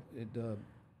 Education.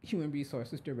 human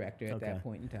resources director at that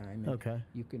point in time. And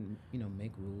you can,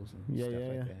 make rules and stuff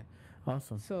like that.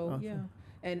 Awesome. So, yeah.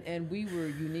 And we were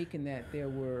unique in that there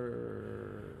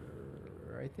were,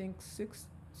 I think, six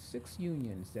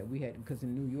unions that we had, because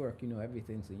in New York,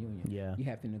 everything's a union. Yeah. You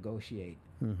have to negotiate.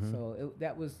 So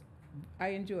I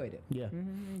enjoyed it. Yeah.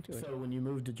 Enjoyed it. When you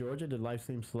moved to Georgia, did life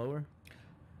seem slower?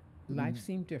 Life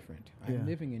seemed different. I'm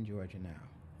living in Georgia now.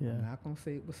 Yeah. I'm not going to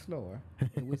say it was slower.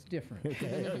 It was different. It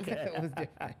was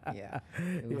different. Yeah.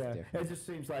 It was different. It just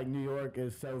seems like New York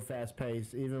is so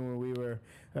fast-paced. Even when we were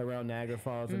around Niagara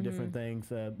Falls and different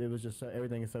things, it was just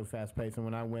everything is so fast-paced. And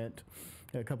when I went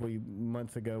a couple of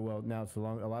months ago, well, now it's a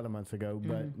lot of months ago,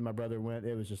 but my brother went,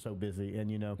 it was just so busy.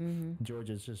 And,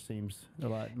 Georgia just seems a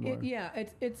lot more.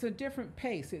 It's a different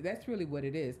pace. That's really what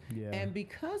it is. Yeah. And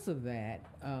because of that,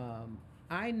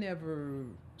 I never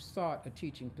sought a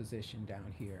teaching position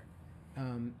down here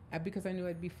because I knew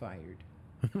I'd be fired.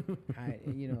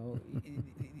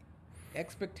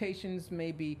 Expectations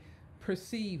may be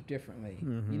perceived differently.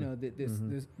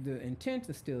 The intent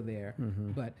is still there,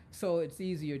 but so it's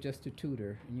easier just to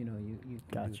tutor. You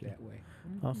can do it that way.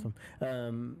 Awesome.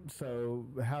 So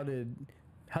how did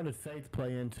faith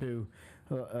play into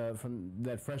from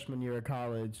that freshman year of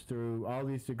college through all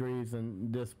these degrees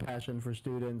and this passion for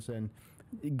students and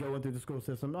going through the school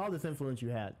system, all this influence you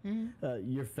had,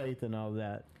 your faith and all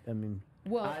that? I mean,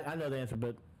 I know the answer,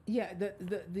 but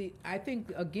I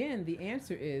think again the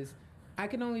answer is I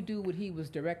can only do what he was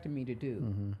directing me to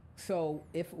do. So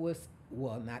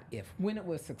when it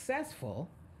was successful,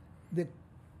 the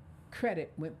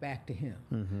credit went back to him.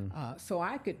 So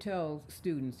I could tell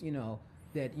students,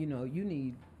 that you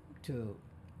need to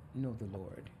know the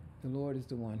Lord. The Lord is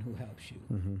the one who helps you.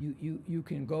 You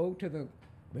can go to the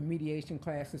remediation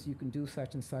classes, you can do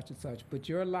such and such and such, but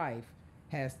your life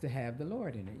has to have the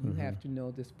Lord in it. You have to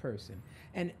know this person.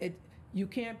 And you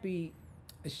can't be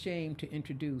ashamed to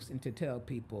introduce and to tell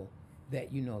people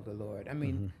that you know the Lord. I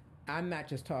mean, I'm not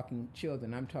just talking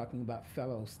children, I'm talking about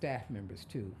fellow staff members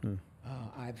too.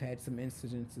 I've had some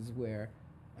incidences where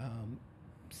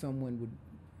someone would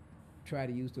try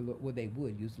to use they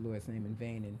would use the Lord's name in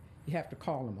vain, and you have to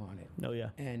call them on it. Oh, yeah.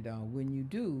 And when you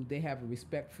do, they have a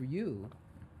respect for you,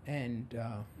 and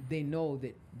they know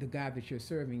that the God that you're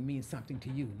serving means something to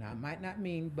you. Now, it might not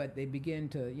mean, but they begin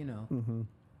to,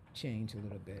 change a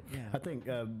little bit. Yeah. I think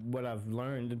what I've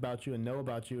learned about you and know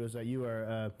about you is that you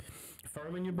are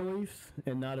firm in your beliefs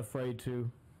and not afraid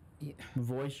to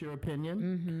voice your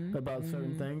opinion about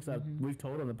certain things. We've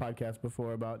told on the podcast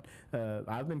before about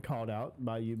I've been called out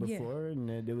by you before, and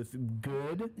it was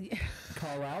good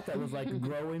call out. That was like a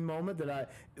growing moment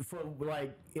that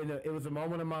it was a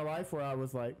moment in my life where I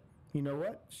was like, you know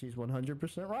what? She's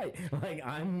 100% right. Like,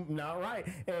 I'm not right.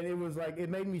 And it was like, it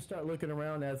made me start looking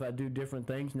around as I do different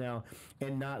things now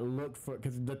and not look for,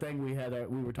 because the thing we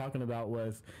were talking about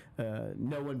was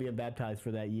no one being baptized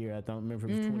for that year. I don't remember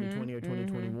if it was 2020 or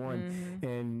 2021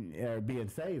 and being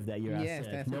saved that year. Yes,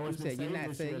 I said, no one's been saved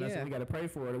this year. And I said, we got to pray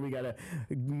for it, and we got to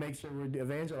make sure we're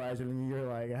evangelizing. And you're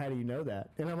like, how do you know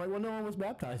that? And I'm like, well, no one was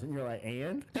baptized. And you're like,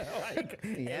 and? That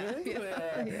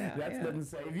doesn't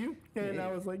save you. And I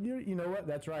was like, you know what?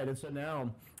 That's right. And so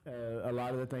now, a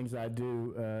lot of the things I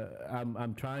do,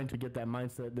 I'm trying to get that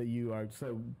mindset that you are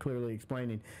so clearly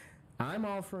explaining. I'm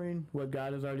offering what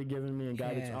God has already given me, and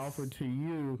God has offered to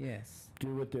you. Yes.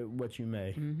 Do with what you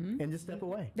may, and just step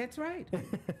away. That's right.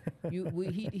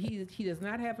 He does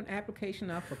not have an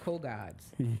application out for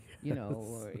co-gods.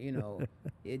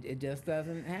 It just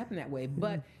doesn't happen that way.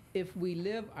 But if we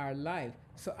live our life,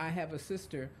 so I have a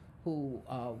sister who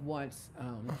once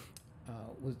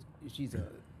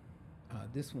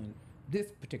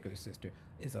this particular sister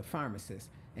is a pharmacist,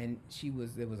 and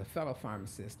there was a fellow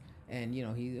pharmacist, and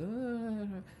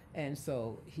and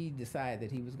so he decided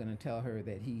that he was going to tell her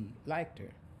that he liked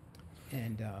her,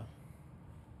 and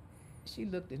she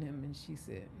looked at him and she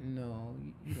said, "No,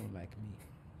 you don't like me.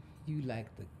 You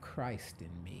like the Christ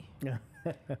in me."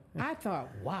 I thought,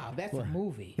 wow, that's a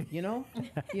movie,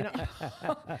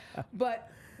 But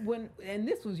and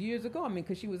this was years ago,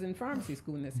 because she was in pharmacy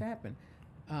school when this happened.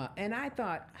 And I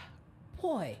thought,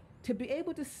 boy, to be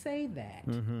able to say that,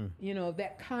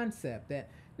 that concept that,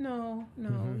 no,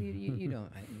 you don't,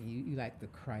 you like the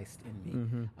Christ in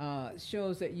me,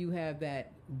 shows that you have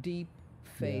that deep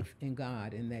faith in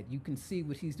God, and that you can see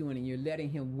what he's doing, and you're letting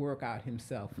him work out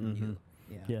himself in you.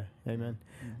 Yeah, amen.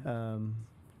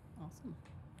 Awesome.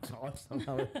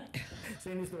 Awesome.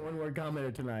 Sandy's the one-word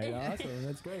commenter tonight. Awesome.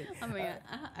 That's great. I mean,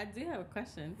 I do have a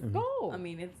question. Oh. I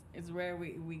mean, it's rare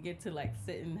we get to like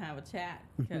sit and have a chat,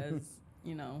 because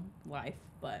life.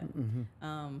 But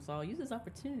so I'll use this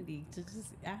opportunity to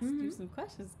just ask you some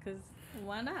questions, because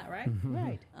why not, right?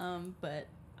 Right. But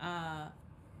I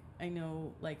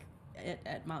know, like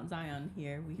at Mount Zion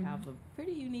here, we have a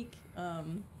pretty unique,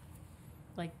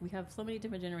 we have so many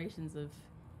different generations of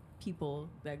people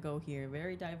that go here,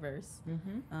 very diverse.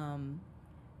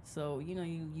 So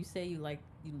you say you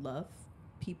love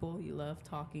people, you love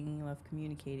talking, you love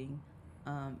communicating.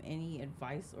 Any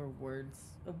advice or words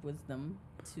of wisdom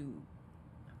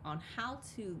on how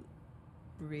to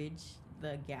bridge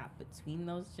the gap between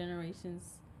those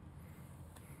generations?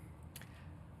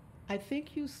 I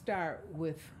think you start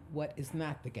with what is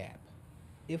not the gap.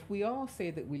 If we all say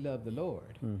that we love the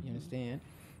Lord, you understand,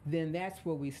 then that's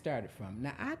where we started from.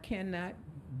 Now, I cannot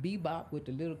bebop with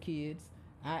the little kids.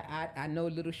 I know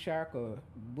Little Shark, or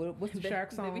what's the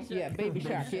shark song? Baby Shark. Yeah, Baby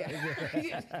Shark.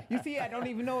 Yeah. You see, I don't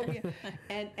even know it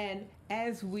yet. And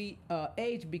as we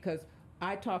age, because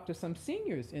I talk to some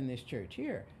seniors in this church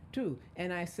here too,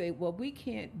 and I say, well, we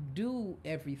can't do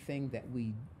everything that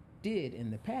we did in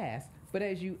the past, but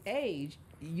as you age,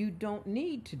 you don't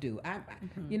need to do.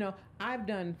 I've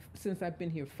done, since I've been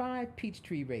here, 5 peach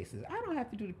tree races. I don't have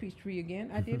to do the peach tree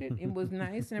again. I did it. It was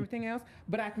nice and everything else,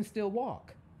 but I can still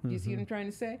walk. You see what I'm trying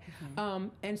to say?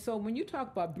 And so when you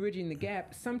talk about bridging the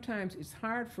gap, sometimes it's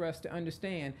hard for us to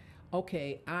understand,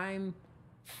 okay, I'm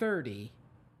 30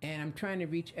 and I'm trying to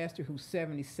reach Esther, who's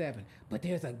 77, but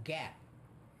there's a gap.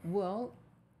 Well,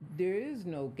 there is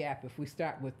no gap if we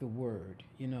start with the word,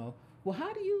 Well,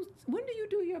 when do you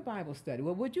do your Bible study?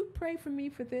 Well, would you pray for me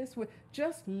for this? Well,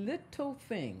 just little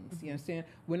things, you understand?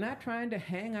 We're not trying to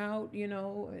hang out, it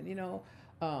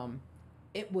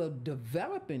will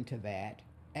develop into that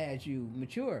as you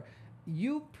mature.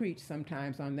 You preach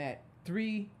sometimes on that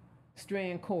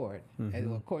 3-strand cord,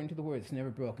 according to the word, it's never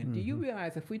broken. Do you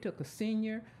realize if we took a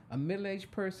senior, a middle-aged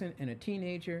person, and a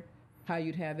teenager, how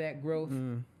you'd have that growth?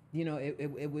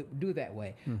 It would do that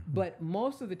way. But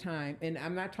most of the time, and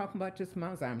I'm not talking about just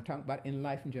Mount Zion, I'm talking about in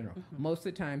life in general. Most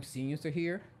of the time, seniors are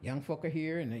here, young folk are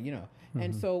here, and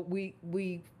and so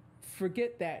we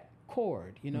forget that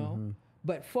cord,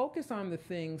 But focus on the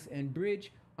things and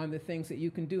bridge on the things that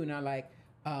you can do. Now,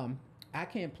 I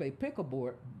can't play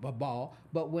pickleball,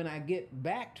 but when I get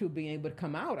back to being able to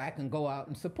come out, I can go out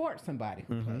and support somebody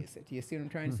who plays it. You see what I'm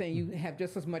trying to say? You have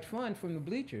just as much fun from the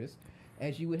bleachers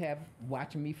as you would have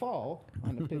watching me fall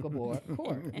on the pickleball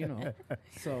court,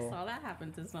 So saw that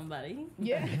happen to somebody.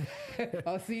 Yeah.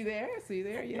 Oh, see there,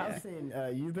 yeah. I've seen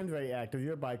you've been very active.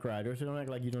 You're a bike rider, so don't act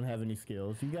like you don't have any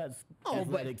skills. You got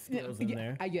athletic skills in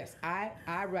there. Yes, I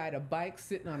ride a bike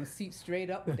sitting on a seat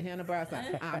straight up with the handlebars on.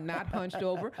 I'm not hunched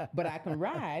over, but I can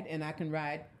ride, and I can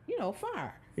ride,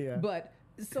 far. Yeah. But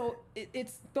so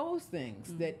it's those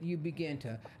things that you begin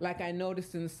to, like I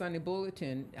noticed in the Sunday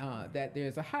Bulletin that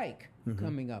there's a hike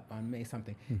coming up on May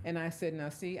something. And I said, now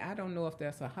see, I don't know if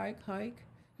that's a hike,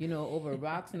 over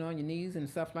rocks and on your knees and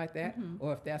stuff like that,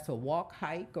 or if that's a walk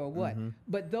hike or what.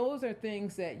 But those are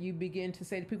things that you begin to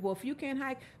say to people, well, if you can't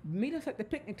hike, meet us at the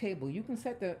picnic table. You can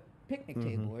set the picnic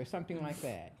table or something like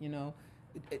that,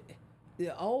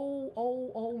 The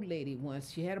old lady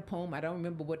once, she had a poem. I don't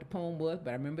remember what the poem was,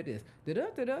 but I remember this.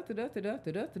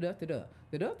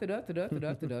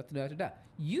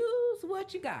 Use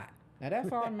what you got. Now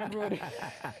that's all I remember.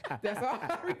 That's all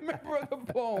I remember of the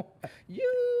poem.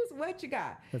 Use what you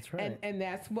got. That's right. And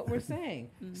that's what we're saying.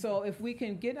 So if we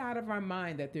can get out of our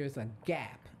mind that there's a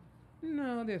gap,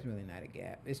 no, there's really not a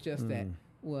gap. It's just that,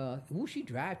 well, she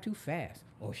drive too fast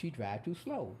or she drive too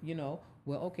slow.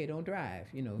 Well, okay, don't drive.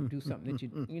 Do something that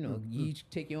you each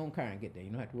take your own car and get there. You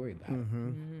don't have to worry about it.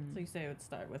 So you say it would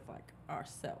start with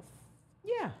ourself.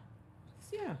 Yeah.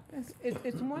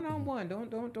 It's one-on-one.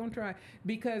 Don't try,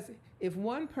 because if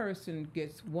one person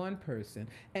gets one person,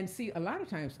 and see, a lot of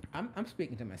times I'm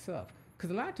speaking to myself, because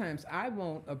a lot of times I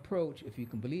won't approach, if you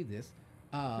can believe this,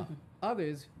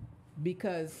 others,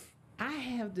 because I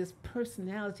have this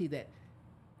personality that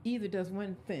either does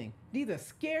one thing. It either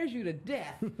scares you to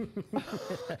death,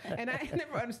 and I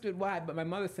never understood why, but my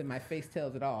mother said my face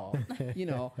tells it all.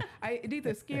 It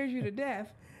either scares you to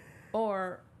death,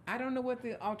 or I don't know what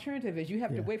the alternative is. You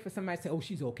have to wait for somebody to say, oh,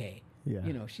 she's okay. Yeah.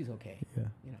 She's okay. Yeah.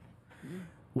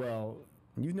 Well,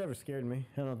 you've never scared me.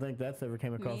 I don't think that's ever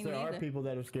came across. There are people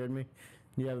that have scared me.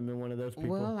 You haven't been one of those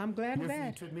people. Well, I'm glad of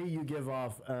that. To me, you give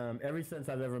off, ever since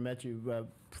I've ever met you,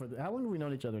 how long have we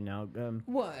known each other now?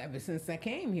 Well, ever since I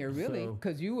came here, really,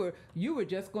 because you were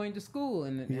just going to school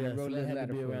and wrote a letter. Had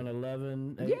to be around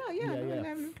 11. Yeah.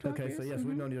 11, 12 okay, years. So yes,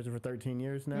 we've known each other for 13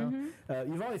 years now.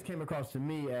 You've always came across to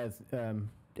me as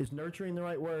is nurturing the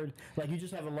right word? Like you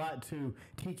just have a lot to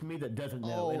teach me that doesn't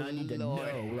know, and I need to know.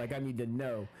 Like I need to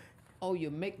know. Oh,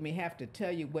 you make me have to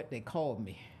tell you what they called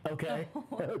me. Okay.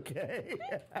 Okay.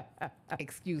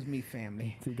 Excuse me,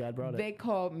 family. See, God brought it. They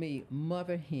called me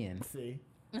Mother Hen. See.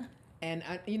 And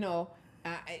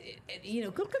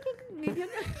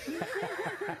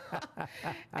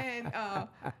and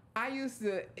I used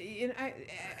to, it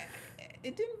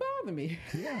didn't bother me.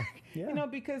 Yeah. Yeah.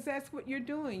 Because that's what you're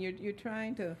doing. You're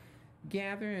trying to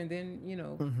gather and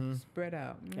then spread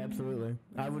out. Absolutely.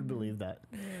 I would believe that,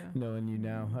 knowing you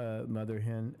now, Mother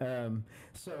Hen.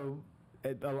 So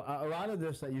a lot of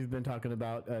this that you've been talking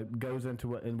about goes into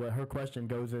what her question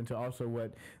goes into also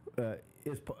what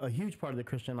is a huge part of the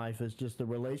Christian life is just the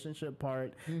relationship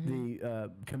part,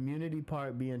 the community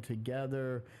part, being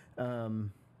together.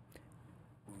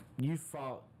 You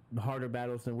fought harder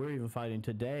battles than we're even fighting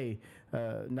today.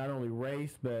 Not only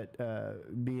race, but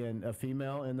being a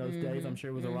female in those days, I'm sure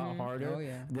it was a lot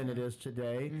harder than it is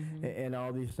today, and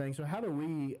all these things. So how do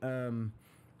we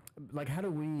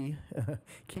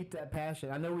keep that passion?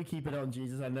 I know we keep it on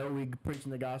Jesus. I know we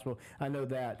preaching the gospel. I know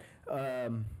that.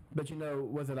 But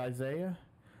was it Isaiah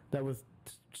that was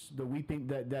the weeping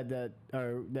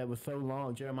that was so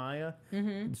long? Jeremiah,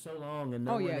 so long, and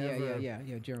no one ever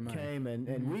Jeremiah came,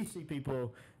 and we see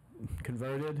people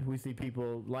converted. We see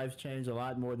people lives changed a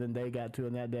lot more than they got to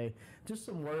in that day. Just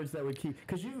some words that would keep,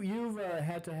 because you've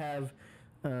had to have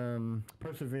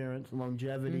perseverance,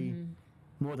 longevity,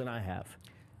 more than I have.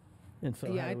 And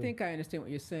so I think I understand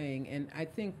what you're saying, and I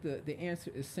think the answer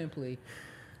is simply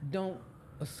don't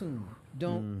assume,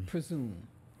 don't presume.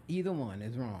 Either one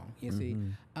is wrong, you see.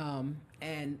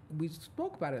 And we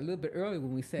spoke about it a little bit earlier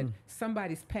when we said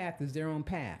somebody's path is their own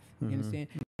path, you understand?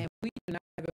 And we do not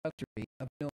have the luxury of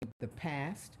knowing the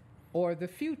past or the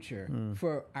future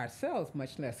for ourselves,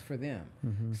 much less for them.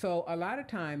 So a lot of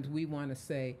times we want to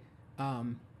say, I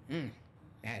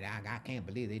can't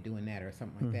believe they're doing that or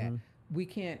something like that. We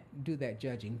can't do that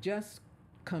judging. Just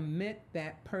commit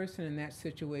that person in that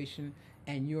situation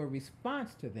and your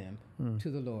response to them to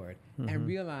the Lord, and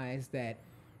realize that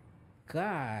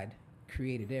God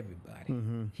created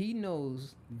everybody. He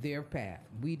knows their path.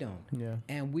 We don't.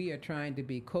 And we are trying to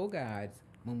be co-gods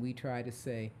when we try to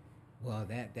say, well,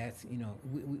 that's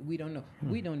we don't know.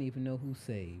 We don't even know who's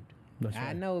saved. That's right.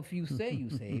 I know if you say you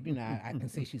saved, I can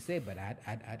say she's saved, but I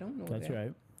don't know. That's that.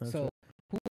 right. That's so right.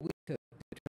 who are we to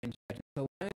try and judge? So one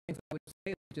of the things I would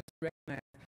say is just recognize,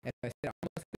 as I said,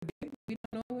 almost at the beginning, we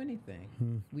don't know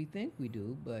anything. We think we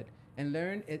do, and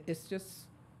learn. It's just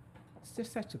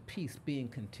such a peace, being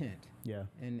content. Yeah.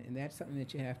 And that's something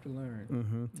that you have to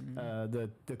learn.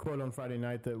 The quote on Friday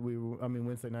night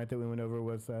Wednesday night that we went over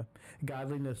was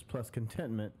godliness plus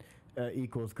contentment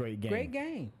equals great gain. Great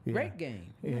gain. Yeah. Great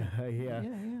gain. Yeah.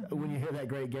 When you hear that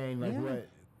great gain, like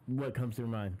what comes to your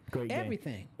mind? Great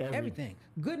gain. Everything.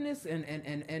 Goodness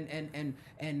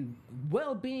and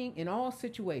well-being in all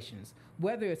situations.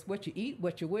 Whether it's what you eat,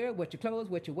 what you wear, what your clothes,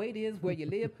 what your weight is, where you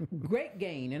live. Great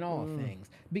gain in all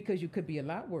things. Because you could be a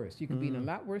lot worse. You could be in a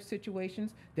lot worse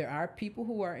situations. There are people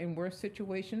who are in worse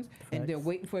situations, and they're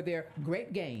waiting for their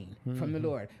great gain from the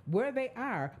Lord. Where they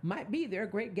are might be their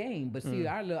great gain, but see,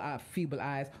 our feeble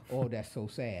eyes, oh, that's so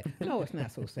sad. No, it's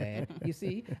not so sad, you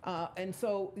see. And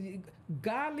so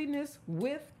godliness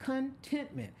with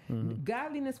contentment.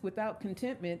 Godliness without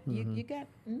contentment, you got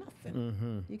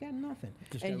nothing. You got nothing.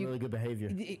 Just got really good behavior.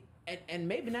 And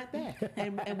maybe not that.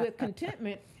 and with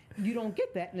contentment, you don't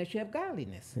get that unless you have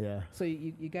godliness. Yeah. So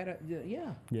you gotta,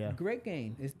 great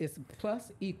gain. It's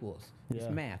plus equals. It's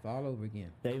math all over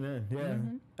again. Amen. Yeah.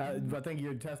 I think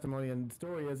your testimony and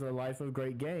story is a life of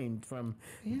great gain from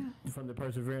the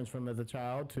perseverance from as a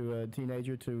child to a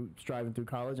teenager to striving through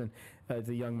college and as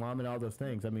a young mom and all those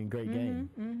things. I mean, great gain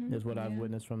is what I've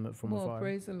witnessed from afar. Well,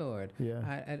 praise the Lord. Yeah.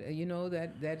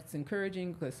 That's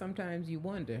encouraging, because sometimes you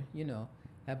wonder,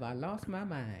 have I lost my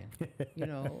mind?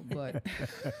 But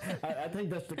I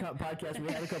think that's the podcast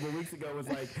we had a couple of weeks ago. Was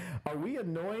like, are we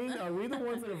annoying? Are we the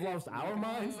ones that have lost our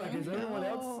minds? Like, is everyone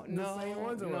else the same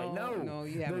ones? No,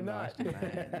 you haven't lost your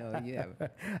mind. No, you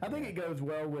haven't. I think it goes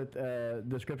well with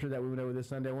the scripture that we went over this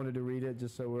Sunday. I wanted to read it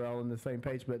just so we're all on the same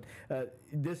page. But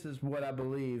this is what I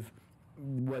believe.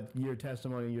 What your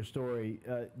testimony, your story,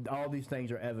 all these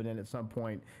things are evident at some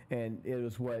point, and it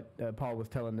was what Paul was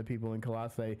telling the people in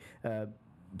Colossae.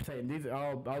 saying these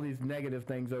are all these negative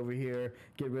things over here.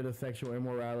 Get rid of sexual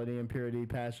immorality, impurity,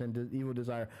 passion, evil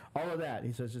desire, all of that.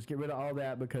 He says just get rid of all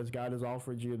that because God has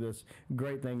offered you this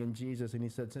great thing in Jesus. And he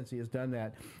said since he has done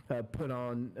that, put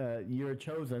on you're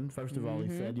chosen. First of all, he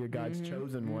said you're God's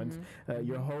chosen ones.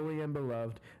 You're holy and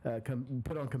beloved.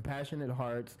 Put on compassionate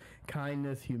hearts,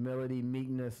 kindness, humility,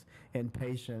 meekness, and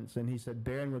patience. And he said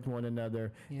bearing with one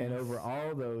another. And over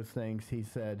all those things, he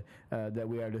said that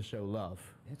we are to show love.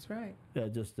 That's right.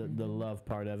 Just the love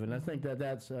part of it. And I think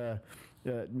that's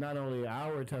not only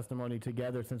our testimony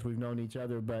together since we've known each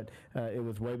other, but it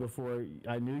was way before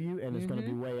I knew you, and it's going to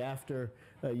be way after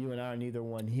you and I are neither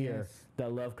one here. Yes.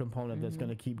 That love component that's going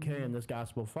to keep carrying this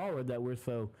gospel forward that we're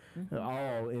so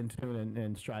all in tune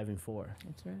and striving for.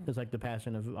 That's right. It's like the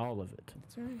passion of all of it.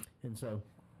 That's right. And so,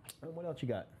 what else you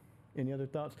got? Any other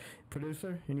thoughts?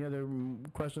 Producer, any other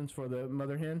questions for the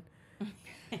mother hen?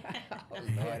 Oh,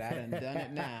 Lord, I done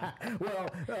it now. Well,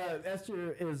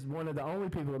 Esther is one of the only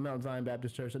people at Mount Zion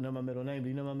Baptist Church that know my middle name. Do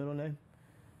you know my middle name?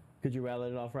 Could you rattle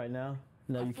it off right now?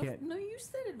 No, you can't. No, you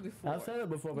said it before. I've said it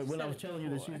before, but when I was telling you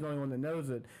that she's the only one that knows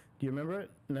it, do you remember it?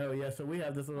 No, yeah. So we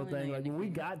have this little thing. Like when we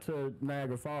got to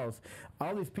Niagara Falls,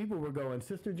 all these people were going,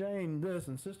 Sister Jane this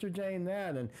and Sister Jane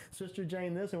that and Sister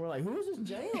Jane this, and we're like, who is this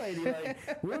Jane lady?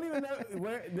 Like we don't even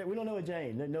know we don't know a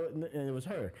Jane. And it was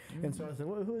her. And so I said,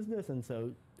 well, who is this? And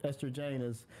so Esther Jane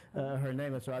is her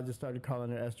name, and so I just started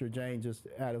calling her Esther Jane just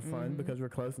out of fun because we're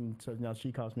close, and so now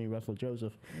she calls me Russell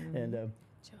Joseph, and Joseph.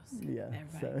 yeah.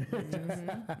 So.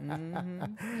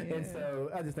 And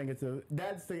so I just think it's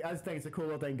a cool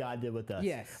little thing God did with us.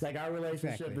 Yes. Like our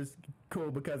relationship is cool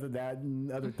because of that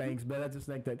and other things, but I just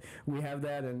think that we have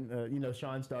that, and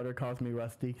Sean's daughter calls me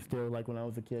Rusty still, like when I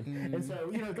was a kid, and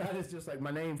so God is just like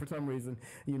my name for some reason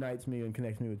unites me and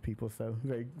connects me with people. So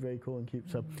very, very cool and cute.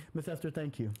 So Miss Esther,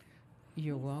 thank you.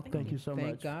 You're welcome. Thank you so much.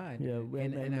 Thank God. Yeah,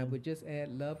 and I would just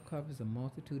add, love covers a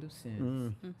multitude of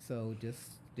sins. So just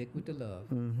stick with the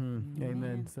love.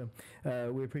 Amen.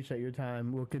 So we appreciate your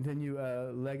time. We'll continue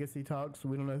legacy talks.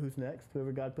 We don't know who's next.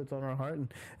 Whoever God puts on our heart,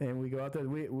 and we go out there.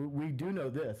 We do know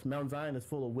this. Mount Zion is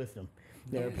full of wisdom.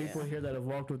 There are people here that have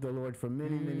walked with the Lord for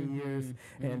many, many years,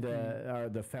 and are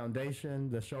the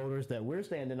foundation, the shoulders that we're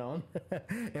standing on,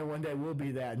 and one day we'll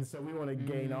be that. And so we want to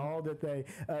gain all that they.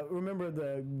 Remember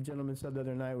the gentleman said the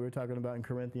other night, we were talking about in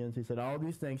Corinthians, he said all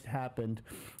these things happened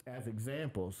as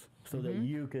examples so that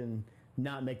you can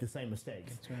not make the same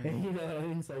mistakes. That's right. And you know what I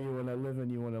mean? So you want to live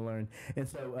and you want to learn. And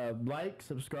so like,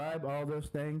 subscribe, all those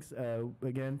things.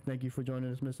 Again, thank you for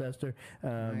joining us, Miss Esther.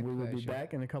 We will be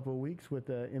back in a couple of weeks with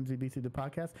MZBC, the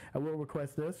podcast. I will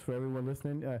request this for everyone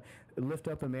listening. Lift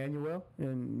up Emmanuel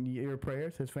in your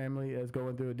prayers. His family is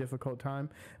going through a difficult time.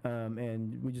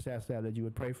 And we just ask that you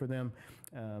would pray for them.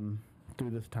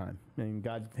 Through this time, and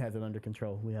God has it under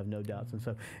control. We have no doubts. And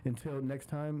so until next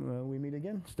time we meet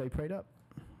again, stay prayed up.